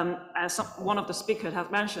 as one of the speakers has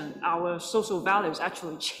mentioned, our social values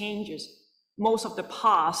actually changes. Most of the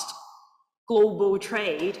past global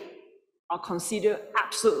trade are considered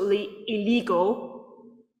absolutely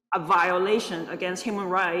illegal, a violation against human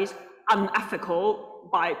rights, unethical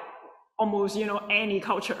by almost any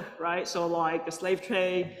culture, right? So like the slave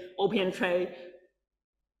trade, opium trade,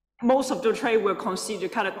 most of the trade were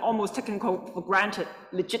considered kind of almost taken for granted,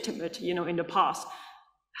 legitimate, in the past.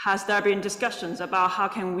 Has there been discussions about how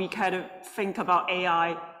can we kind of think about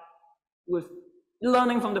AI with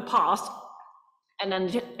learning from the past and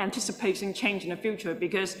then anticipating change in the future?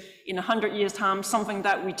 Because in 100 years' time, something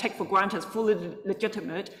that we take for granted as fully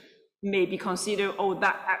legitimate may be considered, oh,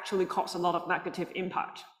 that actually caused a lot of negative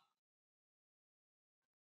impact.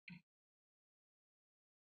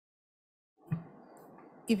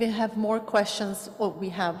 If you have more questions, we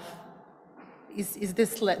have, this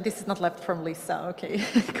is not left from Lisa, okay,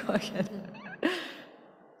 go ahead.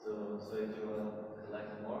 So if you want to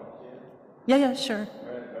collect more here? Yeah, sure.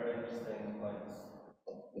 Very interesting points.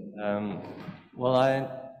 Well, I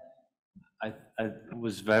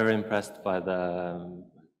was very impressed by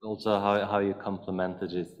also how you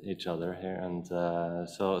complemented each other here, and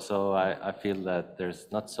so I feel that there's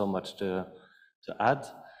not so much to add.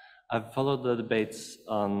 I've followed the debates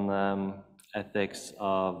on ethics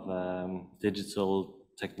of digital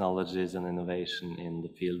technologies and innovation in the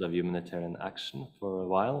field of humanitarian action for a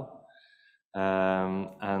while,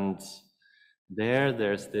 and there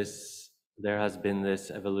has been this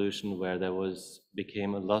evolution where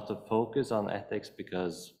became a lot of focus on ethics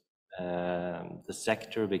because the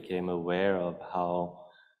sector became aware of how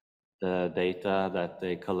the data that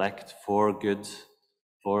they collect for good,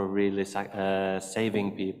 for really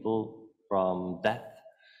saving people from death,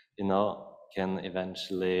 can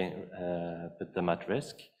eventually put them at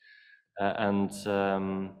risk. And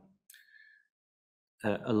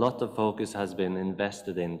a lot of focus has been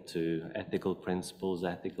invested into ethical principles,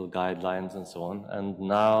 ethical guidelines, and so on. And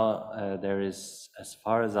now there is, as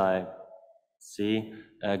far as I see,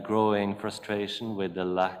 a growing frustration with the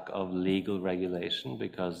lack of legal regulation,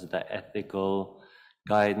 because the ethical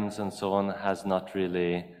guidance and so on has not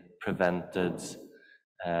really prevented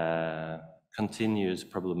continuous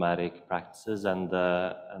problematic practices, and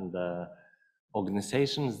the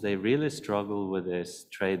organizations, they really struggle with this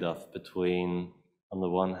trade-off between, on the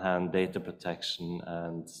one hand, data protection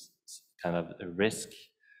and kind of risk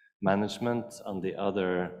management, on the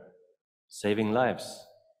other, saving lives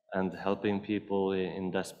and helping people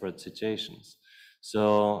in desperate situations.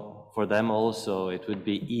 So for them also, it would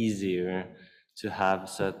be easier to have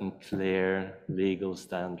certain clear legal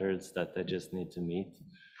standards that they just need to meet.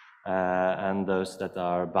 And those that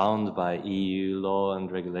are bound by EU law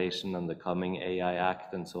and regulation and the coming AI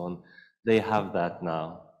Act and so on, they have that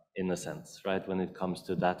now, in a sense, right, when it comes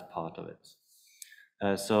to that part of it.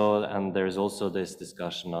 And there's also this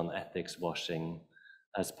discussion on ethics washing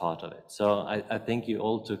as part of it. So I think you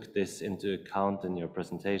all took this into account in your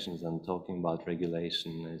presentations, and talking about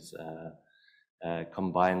regulation is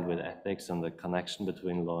combined with ethics and the connection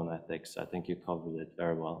between law and ethics. I think you covered it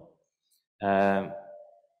very well.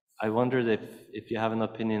 I wondered if you have an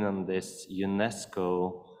opinion on this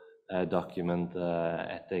UNESCO document,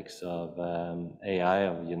 Ethics of AI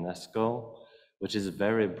of UNESCO, which is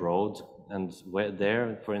very broad, and where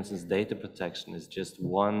there, for instance, data protection is just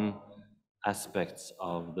one aspect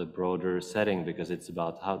of the broader setting, because it's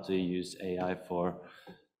about how to use AI for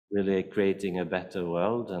really creating a better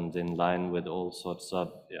world and in line with all sorts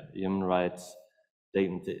of human rights,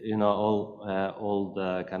 you know, all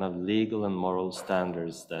the kind of legal and moral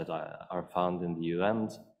standards that are found in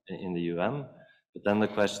the UN. But then the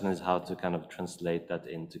question is how to kind of translate that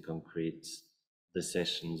into concrete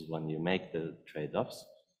decisions when you make the trade-offs.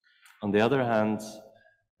 On the other hand,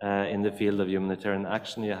 in the field of humanitarian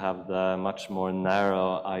action, you have the much more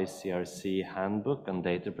narrow ICRC handbook on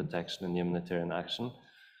data protection and humanitarian action,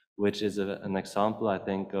 which is an example, I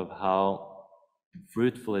think, of how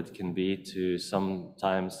fruitful it can be to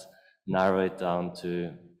sometimes narrow it down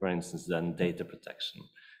to, for instance, then data protection,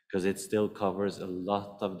 because it still covers a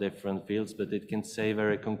lot of different fields, but it can say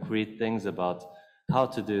very concrete things about how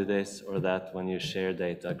to do this or that when you share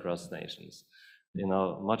data across nations, you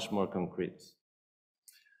know, much more concrete.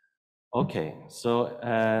 Okay, so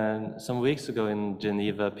some weeks ago in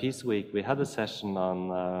Geneva Peace Week, we had a session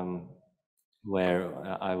on where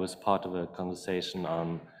I was part of a conversation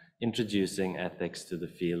on introducing ethics to the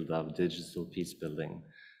field of digital peace building.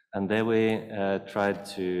 And there we tried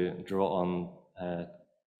to draw on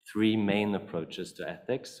three main approaches to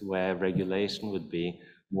ethics, where regulation would be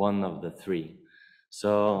one of the three.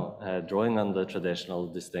 So drawing on the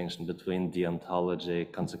traditional distinction between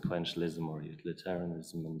deontology, consequentialism or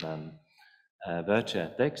utilitarianism, and then virtue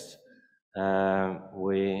ethics,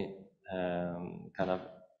 we kind of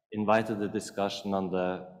invited the discussion on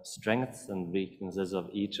the strengths and weaknesses of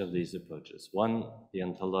each of these approaches. One, the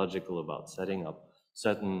ontological, about setting up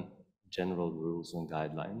certain general rules and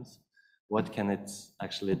guidelines. What can it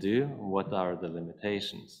actually do? What are the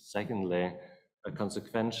limitations? Secondly, a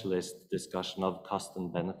consequentialist discussion of cost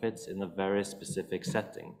and benefits in a very specific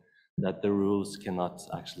setting that the rules cannot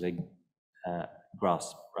actually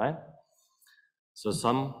grasp, right? So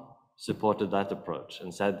some supported that approach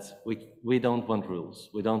and said, we don't want rules,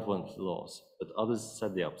 we don't want laws, but others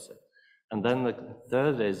said the opposite. And then the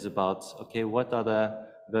third is about, okay, what are the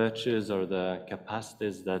virtues or the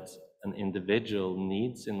capacities that an individual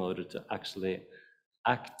needs in order to actually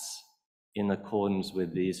act in accordance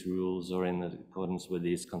with these rules or in accordance with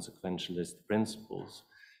these consequentialist principles?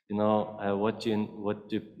 You know, what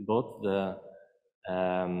do both the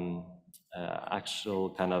actual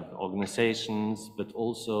kind of organizations, but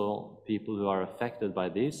also people who are affected by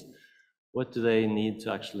these, what do they need to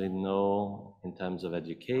actually know in terms of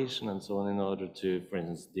education and so on in order to, for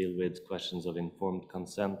instance, deal with questions of informed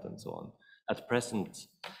consent and so on? At present,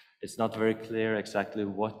 it's not very clear exactly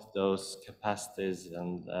what those capacities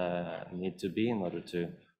and need to be in order to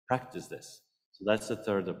practice this. So that's the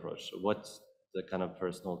third approach. So what's the kind of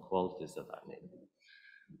personal qualities that I need?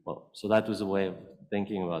 Well, so that was a way of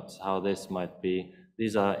thinking about how this might be.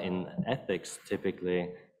 These are in ethics typically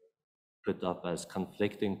put up as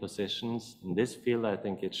conflicting positions. In this field, I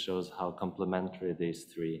think it shows how complementary these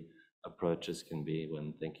three approaches can be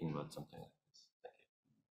when thinking about something like this. Thank you.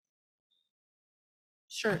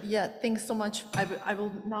 Sure. Yeah. Thanks so much. I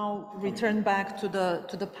will now return back to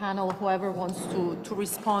the panel. Whoever wants to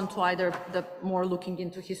respond to either the more looking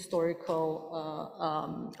into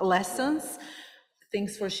historical lessons.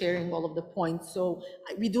 Thanks for sharing all of the points. So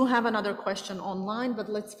we do have another question online, but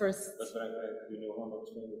let's first. Do you know how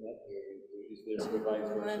much time we have? Is there a revised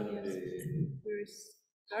version of the? We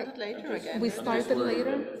started later again. We started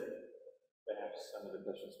later. Perhaps some of the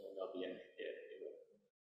questions may not be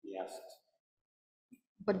asked.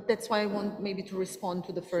 But that's why I want maybe to respond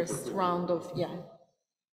to the first round of, yeah.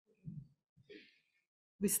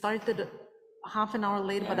 We started half an hour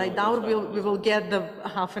late, but I doubt we will get the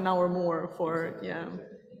half an hour more for, yeah.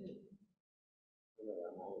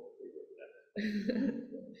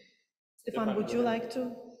 Stefan, would you like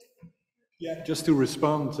to? Yeah, just to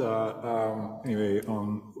respond anyway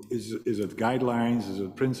on is it guidelines, is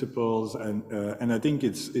it principles, and I think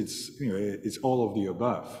it's it's all of the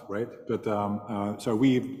above, right? But so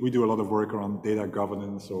we do a lot of work around data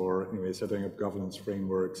governance or anyway setting up governance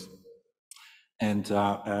frameworks, and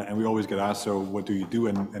we always get asked, so what do you do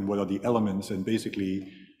and what are the elements? And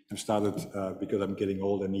basically, I've started because I'm getting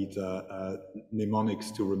old. I need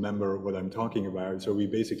mnemonics to remember what I'm talking about. So we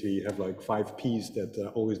basically have like 5 P's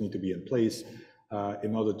that always need to be in place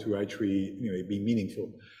in order to actually be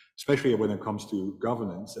meaningful, especially when it comes to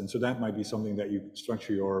governance. And so that might be something that you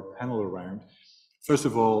structure your panel around. First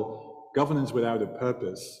of all, governance without a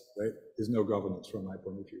purpose, right, is no governance from my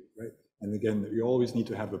point of view, right? And again, you always need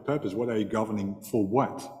to have a purpose. What are you governing for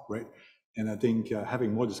what, right? And I think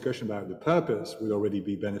having more discussion about the purpose would already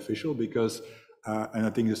be beneficial because, and I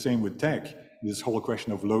think the same with tech, this whole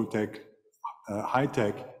question of low tech, high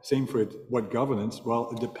tech, same for it, what governance?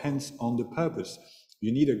 Well, it depends on the purpose.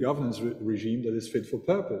 You need a governance regime that is fit for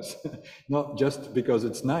purpose, not just because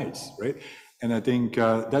it's nice, right? And I think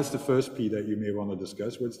that's the first P that you may want to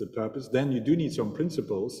discuss. What's the purpose? Then you do need some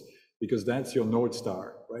principles because that's your North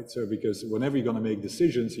Star, right? So because whenever you're going to make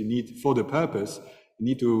decisions, you need, for the purpose, you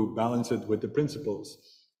need to balance it with the principles.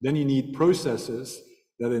 Then you need processes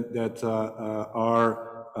that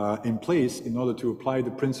are in place in order to apply the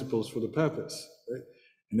principles for the purpose, right?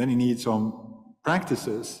 And then you need some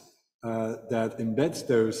practices that embeds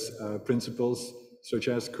those principles, such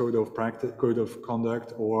as code of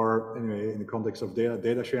conduct, or anyway, in the context of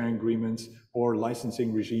data sharing agreements, or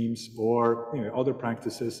licensing regimes, or other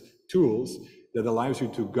practices, tools that allows you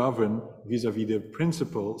to govern vis-a-vis the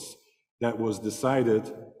principles that was decided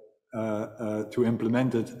to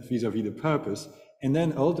implement it vis-a-vis the purpose. And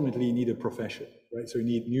then ultimately you need a profession, right? So you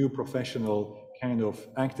need new professional kind of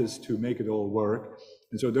actors to make it all work.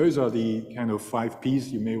 And so those are the kind of 5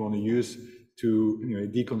 P's you may want to use to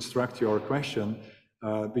deconstruct your question,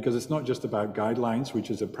 because it's not just about guidelines,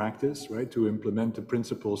 which is a practice, right, to implement the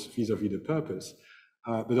principles vis-a-vis the purpose,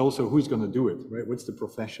 but also who's going to do it, right? What's the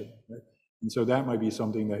profession, right? And so that might be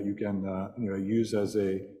something that you can use as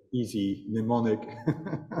a easy mnemonic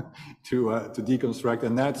to deconstruct,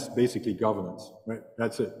 and that's basically governance, right?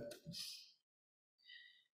 That's it.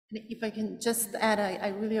 If I can just add, I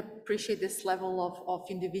really appreciate this level of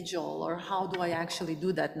individual, or how do I actually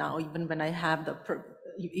do that now, even when I have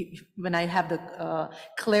the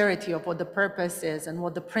clarity of what the purpose is and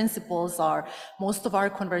what the principles are. Most of our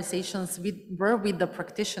conversations were with the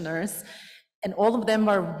practitioners, and all of them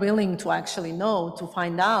are willing to actually know, to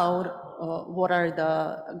find out what are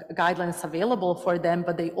the guidelines available for them,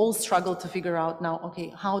 but they all struggle to figure out now,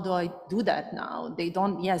 okay, how do I do that now? They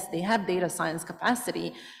don't, yes, they have data science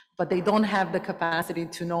capacity, but they don't have the capacity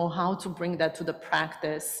to know how to bring that to the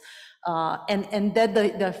practice. And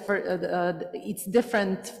that it's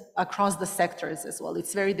different across the sectors as well.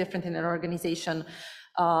 It's very different in an organization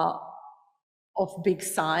of big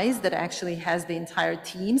size that actually has the entire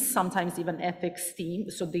teams, sometimes even ethics team.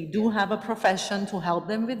 So they do have a profession to help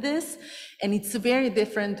them with this. And it's very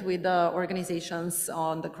different with organizations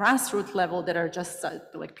on the grassroots level that are just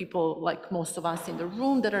like people like most of us in the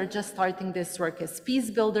room that are just starting this work as peace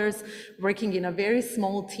builders, working in a very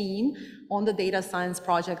small team on the data science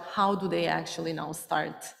project. How do they actually now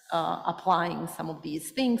start applying some of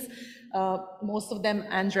these things? Most of them,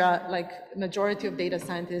 Andrea, like majority of data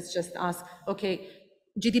scientists just ask, okay,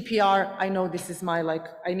 GDPR, I know this is my,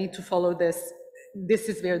 I need to follow this. This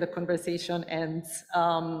is where the conversation ends.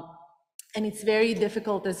 And it's very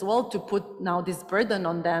difficult as well to put now this burden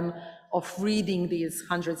on them of reading these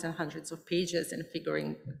hundreds and hundreds of pages and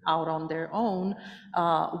figuring out on their own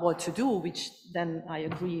what to do, which then I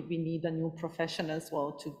agree, we need a new profession as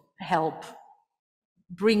well to help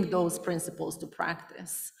bring those principles to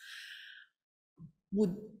practice.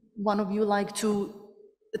 Would one of you like to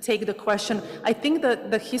take the question? I think that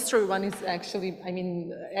the history one is actually, I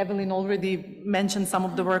mean, Evelyn already mentioned some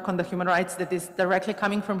of the work on the human rights that is directly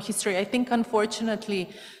coming from history. I think, unfortunately,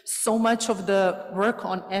 so much of the work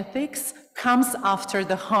on ethics comes after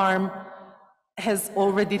the harm has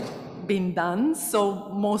already been done. So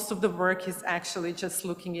most of the work is actually just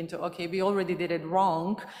looking into, okay, we already did it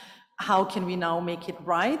wrong. How can we now make it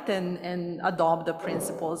right and adopt the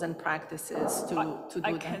principles and practices to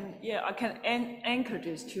do that? Yeah, I can anchor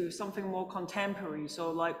this to something more contemporary. So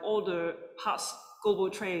like all the past global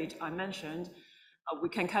trade I mentioned, we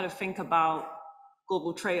can kind of think about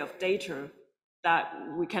global trade of data that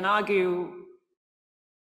we can argue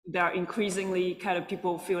there are increasingly kind of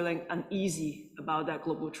people feeling uneasy about that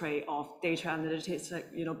global trade of data analytics, like,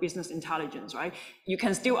 business intelligence, right? You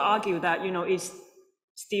can still argue that, it's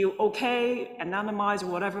still okay, anonymized or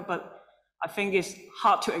whatever, but I think it's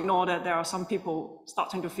hard to ignore that there are some people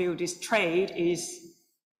starting to feel this trade is,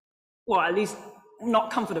 well, at least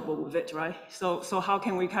not comfortable with it, right? So how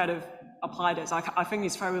can we kind of apply this? I think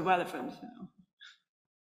it's very relevant.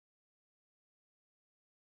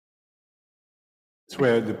 It's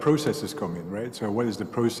where the processes come in, right? So what is the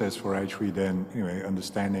process for actually then,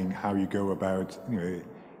 understanding how you go about,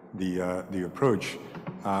 the approach?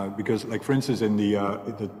 Because, like, for instance, in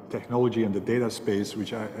the technology and the data space,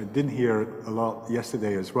 which I didn't hear a lot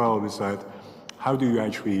yesterday as well, was that how do you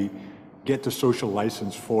actually get the social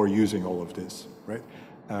license for using all of this, right?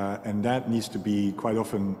 And that needs to be quite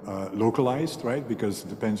often localized, right? Because it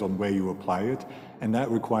depends on where you apply it, and that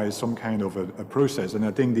requires some kind of a process. And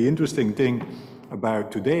I think the interesting thing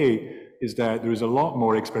about today is that there is a lot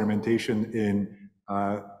more experimentation in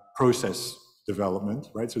process development,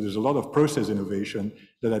 right? So there's a lot of process innovation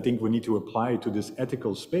that I think we need to apply to this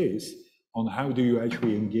ethical space on how do you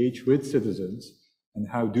actually engage with citizens and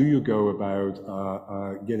how do you go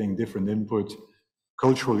about getting different input,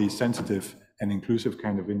 culturally sensitive and inclusive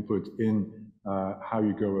kind of input in how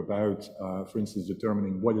you go about, for instance,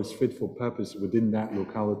 determining what is fit for purpose within that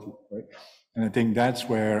locality, right? And I think that's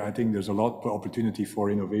where I think there's a lot of opportunity for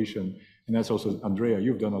innovation. And that's also, Andrea,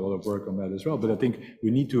 you've done a lot of work on that as well. But I think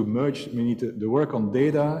we need to merge, the work on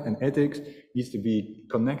data and ethics needs to be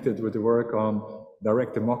connected with the work on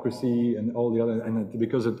direct democracy and all the other, and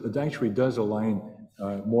because it actually does align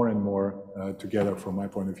more and more together from my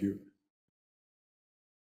point of view.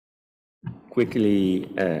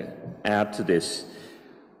 Quickly add to this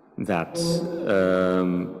that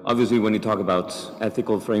obviously when you talk about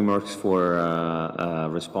ethical frameworks for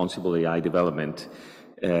responsible AI development,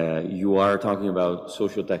 you are talking about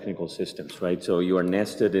socio-technical systems, right? So you are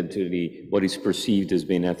nested into what is perceived as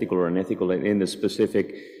being ethical or unethical in a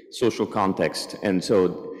specific social context. And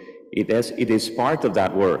so it is part of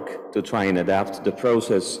that work to try and adapt the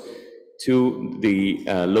process to the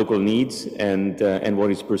local needs and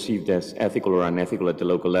what is perceived as ethical or unethical at the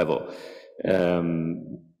local level.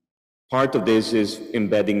 Part of this is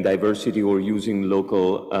embedding diversity or using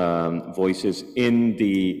local voices in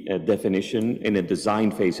the definition, in a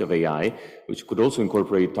design phase of AI, which could also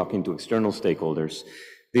incorporate talking to external stakeholders.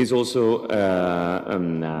 This also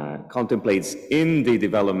contemplates in the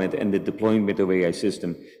development and the deployment of AI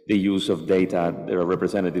system, the use of data that are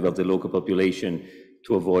representative of the local population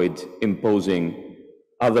to avoid imposing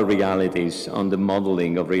other realities on the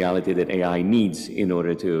modeling of reality that AI needs in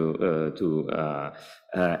order to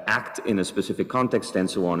act in a specific context and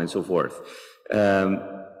so on and so forth.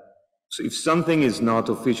 So if something is not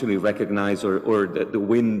officially recognized or the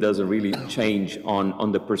wind doesn't really change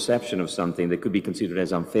on the perception of something that could be considered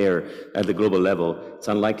as unfair at the global level, it's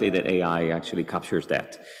unlikely that AI actually captures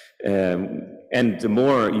that. And the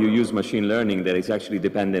more you use machine learning that is actually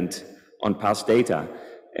dependent on past data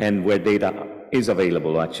and where data is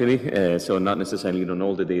available actually, so not necessarily on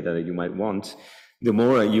all the data that you might want, the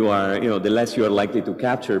more you are, the less you are likely to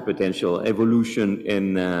capture potential evolution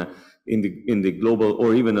in the global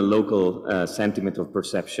or even a local sentiment of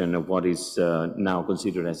perception of what is now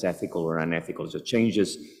considered as ethical or unethical, so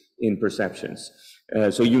changes in perceptions.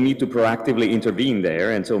 So you need to proactively intervene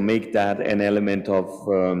there, and so make that an element of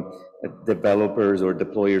developers or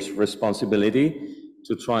deployers' responsibility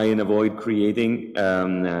to try and avoid creating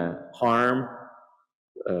harm,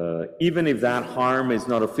 even if that harm is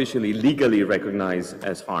not officially legally recognized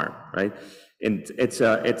as harm, right? And it's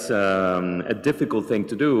a difficult thing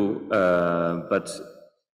to do, but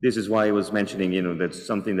this is why I was mentioning, that's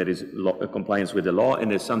something that is compliance with the law, and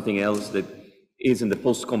there's something else that is in the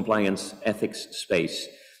post-compliance ethics space.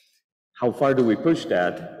 How far do we push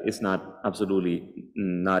that? It's not absolutely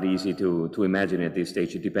not easy to imagine at this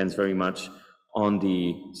stage. It depends very much on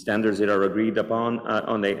the standards that are agreed upon at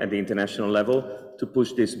the international level to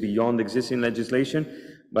push this beyond existing legislation,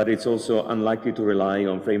 but it's also unlikely to rely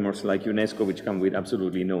on frameworks like UNESCO, which come with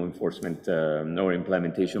absolutely no enforcement nor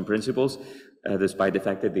implementation principles, despite the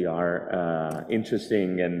fact that they are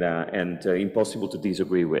interesting and impossible to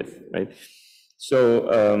disagree with, right? So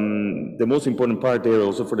the most important part there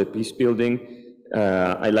also for the peace building,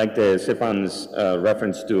 I like Stefan's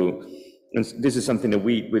reference to, and this is something that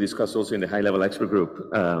we discussed also in the high-level expert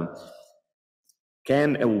group.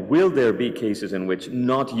 Can and will there be cases in which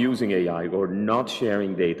not using AI or not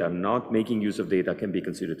sharing data, not making use of data can be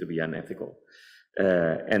considered to be unethical?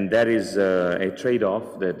 And that is a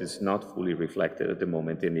trade-off that is not fully reflected at the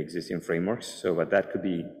moment in the existing frameworks. So but that could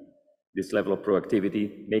be this level of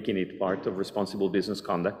proactivity, making it part of responsible business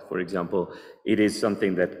conduct. For example, it is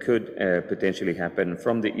something that could potentially happen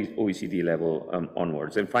from the OECD level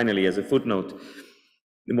onwards. And finally, as a footnote,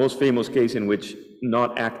 the most famous case in which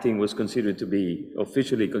not acting was considered to be,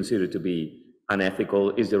 officially considered to be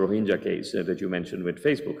unethical is the Rohingya case that you mentioned with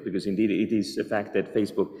Facebook, because indeed it is a fact that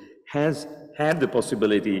Facebook has had the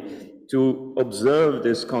possibility to observe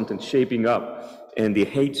this content shaping up and the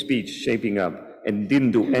hate speech shaping up and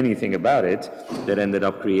didn't do anything about it, that ended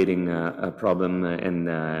up creating a problem and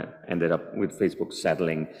ended up with Facebook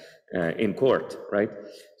settling in court, right?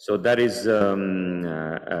 So that is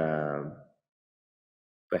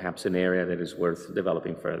perhaps an area that is worth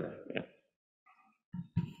developing further. Yeah.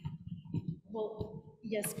 Well,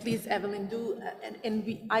 yes, please, Evelyn, do.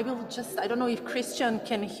 I will just, I don't know if Christian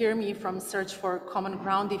can hear me from Search for Common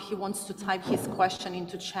Ground, if he wants to type his question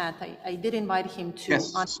into chat. I did invite him to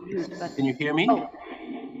unmute, but... Can you hear me? Oh,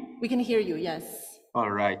 we can hear you, yes.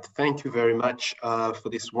 All right, thank you very much for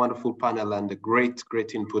this wonderful panel and the great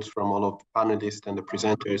inputs from all of the panelists and the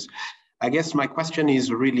presenters. I guess my question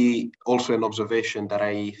is really also an observation that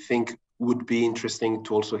I think would be interesting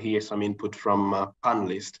to also hear some input from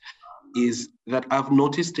panelists, is that I've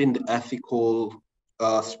noticed in the ethical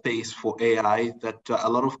space for AI that a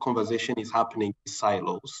lot of conversation is happening in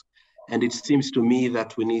silos. And it seems to me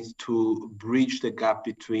that we need to bridge the gap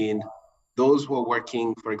between those who are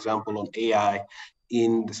working, for example, on AI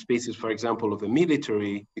in the spaces, for example, of the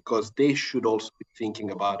military, because they should also be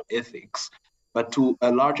thinking about ethics. But to a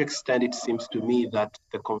large extent, it seems to me that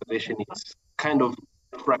the conversation is kind of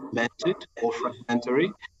fragmented or fragmentary,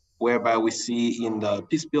 whereby we see in the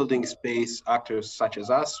peacebuilding space actors such as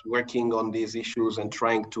us working on these issues and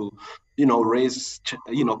trying to, raise,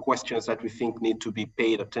 questions that we think need to be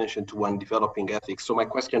paid attention to when developing ethics. So my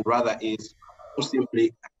question rather is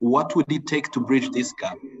simply, what would it take to bridge this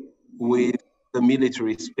gap with the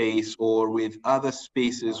military space or with other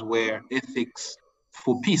spaces where ethics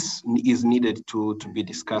for peace is needed to be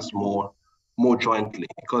discussed more jointly?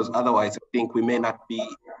 Because otherwise, I think we may not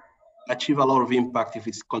achieve a lot of impact if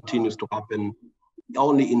it continues to happen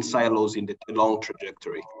only in silos in the long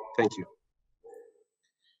trajectory. Thank you.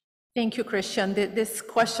 Thank you, Christian. This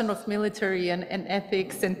question of military and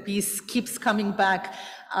ethics and peace keeps coming back.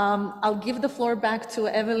 I'll give the floor back to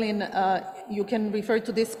Evelyn. You can refer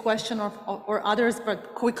to this question or others,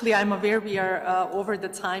 but quickly, I'm aware we are over the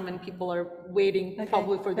time and people are waiting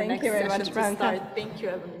probably for the next session to start. Thank you,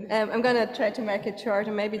 Evelyn. I'm going to try to make it short,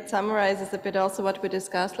 and maybe it summarizes a bit also what we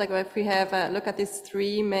discussed. Like if we have a look at these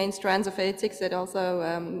three main strands of ethics that also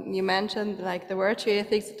you mentioned, like the virtue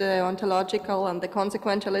ethics, the ontological, and the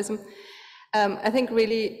consequentialism. I think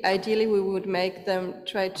really, ideally, we would make them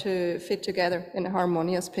try to fit together in a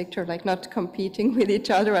harmonious picture, like not competing with each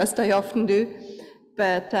other as they often do,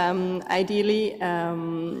 but ideally,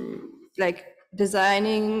 like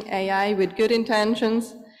designing AI with good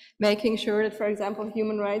intentions, making sure that, for example,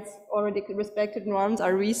 human rights, already respected norms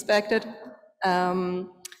are respected,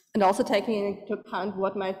 and also taking into account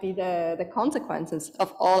what might be the consequences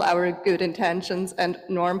of all our good intentions, and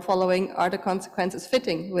norm following, are the consequences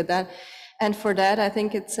fitting with that? And for that, I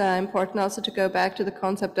think it's important also to go back to the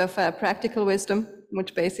concept of practical wisdom,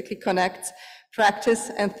 which basically connects practice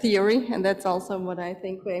and theory. And that's also what I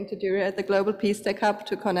think we aim to do at the Global Peace Tech Hub,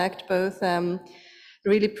 to connect both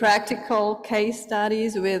really practical case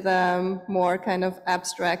studies with more kind of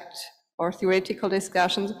abstract or theoretical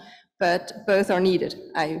discussions, but both are needed,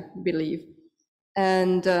 I believe.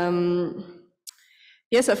 And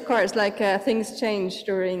yes, of course, like things change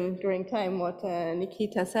during time, what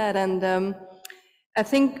Nikita said, and I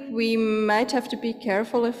think we might have to be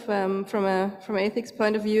careful if, from ethics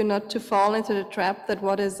point of view, not to fall into the trap that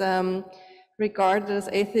what is regarded as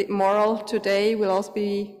moral today will also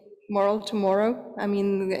be moral tomorrow. I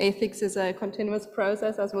mean, ethics is a continuous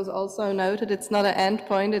process, as was also noted. It's not an end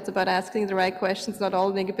point. It's about asking the right questions, not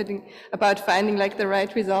all about finding like the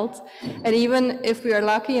right results. And even if we are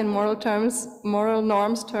lucky and moral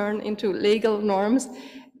norms turn into legal norms,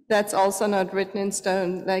 that's also not written in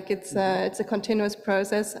stone. Like it's a continuous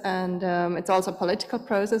process, and it's also a political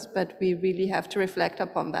process, but we really have to reflect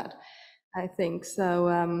upon that, I think. So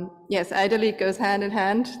yes, ideally it goes hand in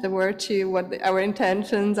hand, the virtue, our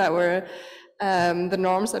intentions, the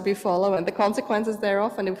norms that we follow and the consequences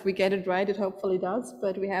thereof. And if we get it right, it hopefully does,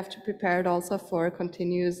 but we have to prepare it also for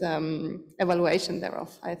continuous evaluation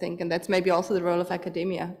thereof, I think. And that's maybe also the role of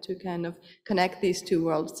academia, to kind of connect these two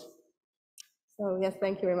worlds. So yes,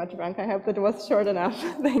 thank you very much, Branka. I hope that it was short enough.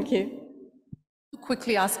 Thank you.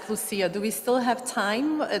 Quickly ask Lucia, do we still have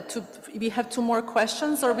time we have two more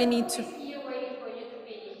questions, or we need to?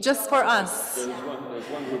 Just for us.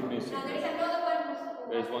 there's one group missing. There's another one.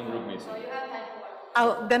 There's one group missing. So you have time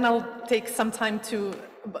for one. Then I'll take some time to,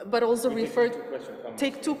 but also refer,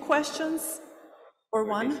 take two questions or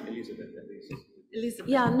one? Elizabeth, at least. Elizabeth.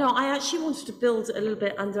 Yeah, no, I actually wanted to build a little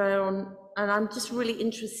bit, Andrea, on, and I'm just really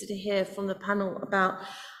interested to hear from the panel about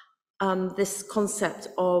this concept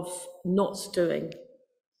of not doing.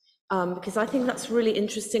 Because I think that's really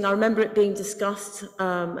interesting. I remember it being discussed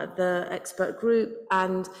at the expert group,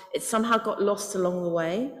 and it somehow got lost along the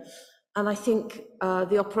way. And I think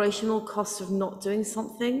the operational cost of not doing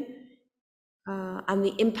something and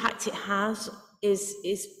the impact it has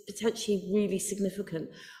is potentially really significant.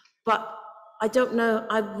 But I don't know,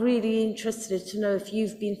 I'm really interested to know if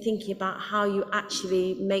you've been thinking about how you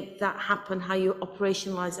actually make that happen, how you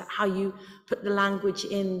operationalize it, how you put the language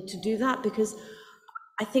in to do that, because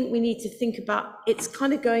I think we need to think about, it's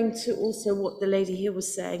kind of going to also what the lady here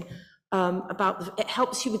was saying about, it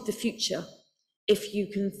helps you with the future if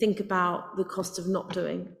you can think about the cost of not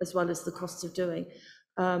doing as well as the cost of doing.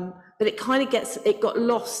 But it kind of it got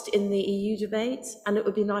lost in the EU debate, and it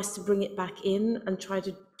would be nice to bring it back in and try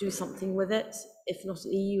to do something with it, if not at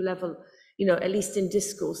EU level, you know, at least in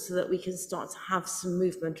discourse, so that we can start to have some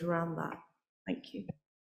movement around that. Thank you.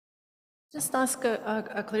 Just ask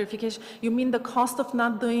a clarification. You mean the cost of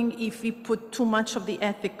not doing if we put too much of the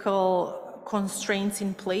ethical constraints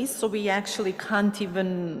in place, so we actually can't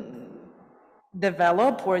even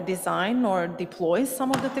develop or design or deploy some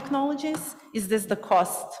of the technologies? Is this the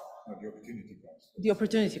cost? No, the opportunity cost. The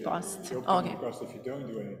opportunity cost. The opportunity cost if you don't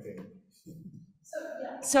do anything.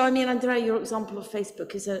 So I mean, Andrea, your example of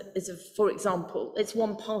Facebook is a, for example, it's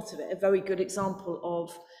one part of it, a very good example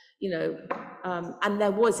of, you know, and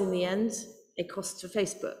there was in the end a cost to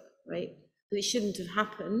Facebook, right? But it shouldn't have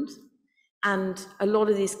happened. And a lot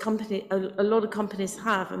of these companies, a lot of companies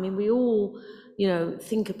have. I mean, we all, you know,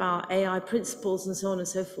 think about AI principles and so on and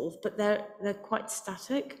so forth, but they're quite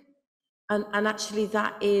static. And actually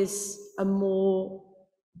that is a more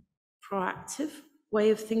proactive way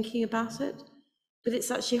of thinking about it, but it's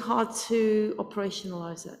actually hard to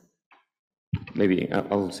operationalize it. Maybe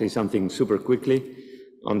I'll say something super quickly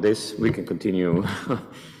on this. We can continue.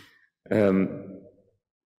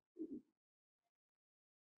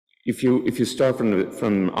 If you start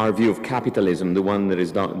from our view of capitalism, the one that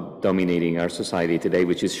is dominating our society today,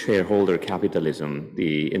 which is shareholder capitalism,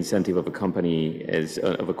 the incentive of a company,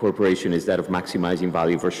 of a corporation, is that of maximizing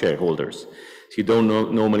value for shareholders. So you don't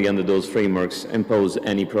normally, under those frameworks, impose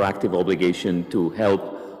any proactive obligation to help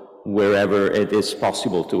wherever it is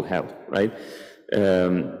possible to help, right?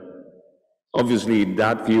 Obviously,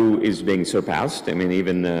 that view is being surpassed. I mean,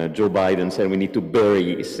 even Joe Biden said we need to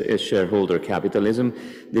bury shareholder capitalism.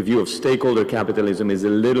 The view of stakeholder capitalism is a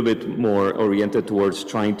little bit more oriented towards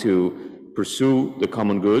trying to pursue the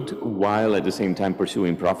common good while at the same time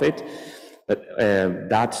pursuing profit. But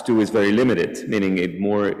that too is very limited, meaning it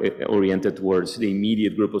more oriented towards the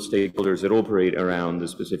immediate group of stakeholders that operate around the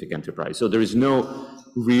specific enterprise. So there is no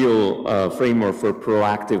real framework for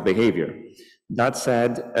proactive behavior. That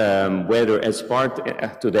said, whether as part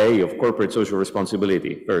today of corporate social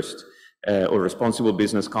responsibility first, or responsible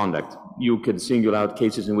business conduct, you can single out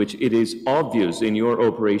cases in which it is obvious in your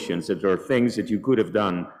operations that there are things that you could have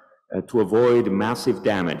done to avoid massive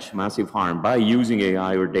damage, massive harm by using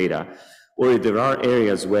AI or data, or if there are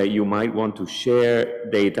areas where you might want to share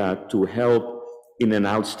data to help in an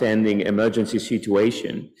outstanding emergency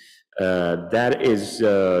situation. That is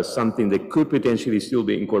something that could potentially still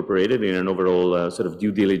be incorporated in an overall sort of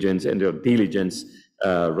due diligence and diligence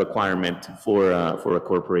requirement for a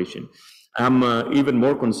corporation. I'm even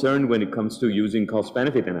more concerned when it comes to using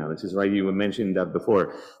cost-benefit analysis, right? You mentioned that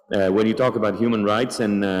before. When you talk about human rights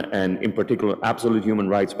and in particular absolute human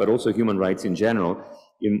rights, but also human rights in general,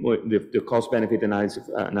 the cost-benefit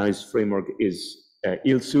analysis framework is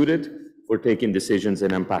ill-suited for taking decisions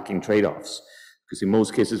and unpacking trade-offs. Because in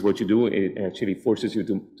most cases, what you do, it actually forces you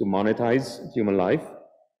to monetize human life,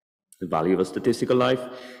 the value of a statistical life.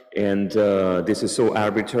 And this is so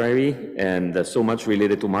arbitrary and so much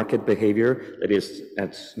related to market behavior that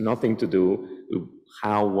has nothing to do with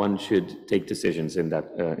how one should take decisions in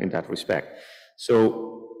that respect.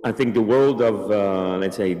 So I think the world of,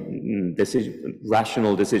 let's say,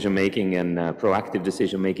 rational decision-making and proactive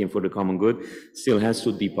decision-making for the common good still has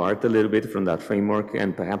to depart a little bit from that framework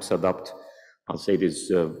and perhaps adopt, I'll say this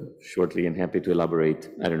shortly and happy to elaborate,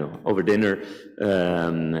 I don't know, over dinner,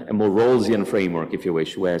 a more Rawlsian framework, if you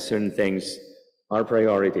wish, where certain things are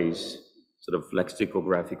priorities, sort of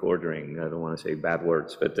lexicographic ordering. I don't want to say bad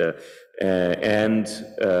words, but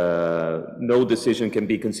no decision can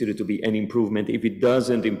be considered to be an improvement if it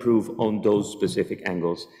doesn't improve on those specific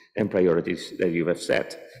angles and priorities that you have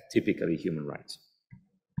set, typically human rights.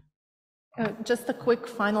 Just a quick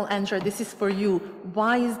final answer. This is for you.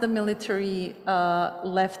 Why is the military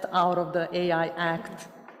left out of the AI Act?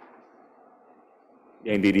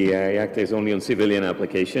 Yeah, indeed, the AI Act is only on civilian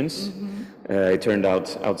applications. It turned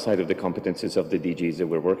out outside of the competences of the DGs that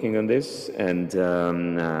were working on this, and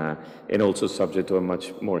also subject to a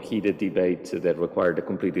much more heated debate that required a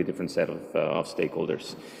completely different set of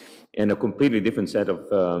stakeholders. And a completely different set of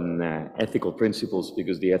ethical principles,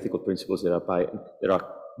 because the ethical principles that are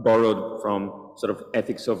borrowed from sort of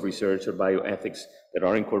ethics of research or bioethics that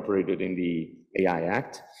are incorporated in the AI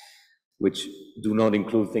Act, which do not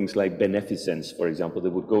include things like beneficence, for example,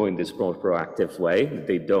 that would go in this more proactive way.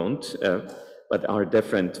 They don't, but are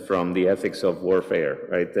different from the ethics of warfare,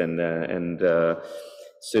 right? And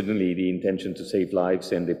certainly the intention to save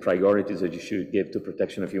lives and the priorities that you should give to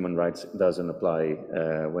protection of human rights doesn't apply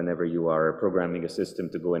whenever you are programming a system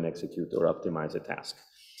to go and execute or optimize a task.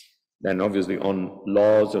 Then obviously on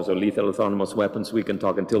laws or lethal autonomous weapons, we can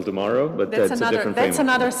talk until tomorrow, but that's a different framework. That's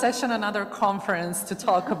another session, another conference to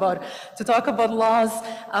talk about laws.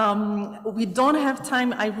 We don't have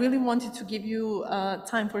time. I really wanted to give you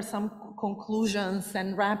time for some conclusions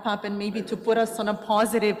and wrap up and maybe to put us on a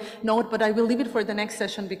positive note, but I will leave it for the next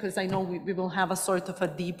session because I know we will have a sort of a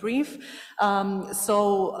debrief.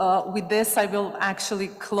 So with this, I will actually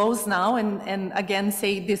close now and again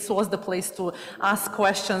say this was the place to ask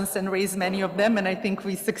questions and raise many of them, and I think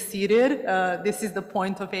we succeeded. This is the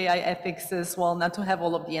point of AI ethics as well, not to have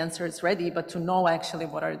all of the answers ready, but to know actually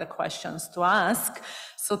what are the questions to ask.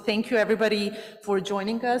 So thank you everybody for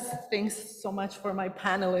joining us. Thanks so much for my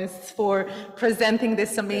panelists for presenting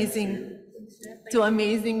this amazing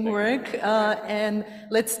work. And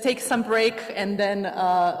let's take some break and then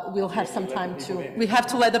we'll have some time to, we have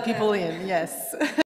to let the people in, yes.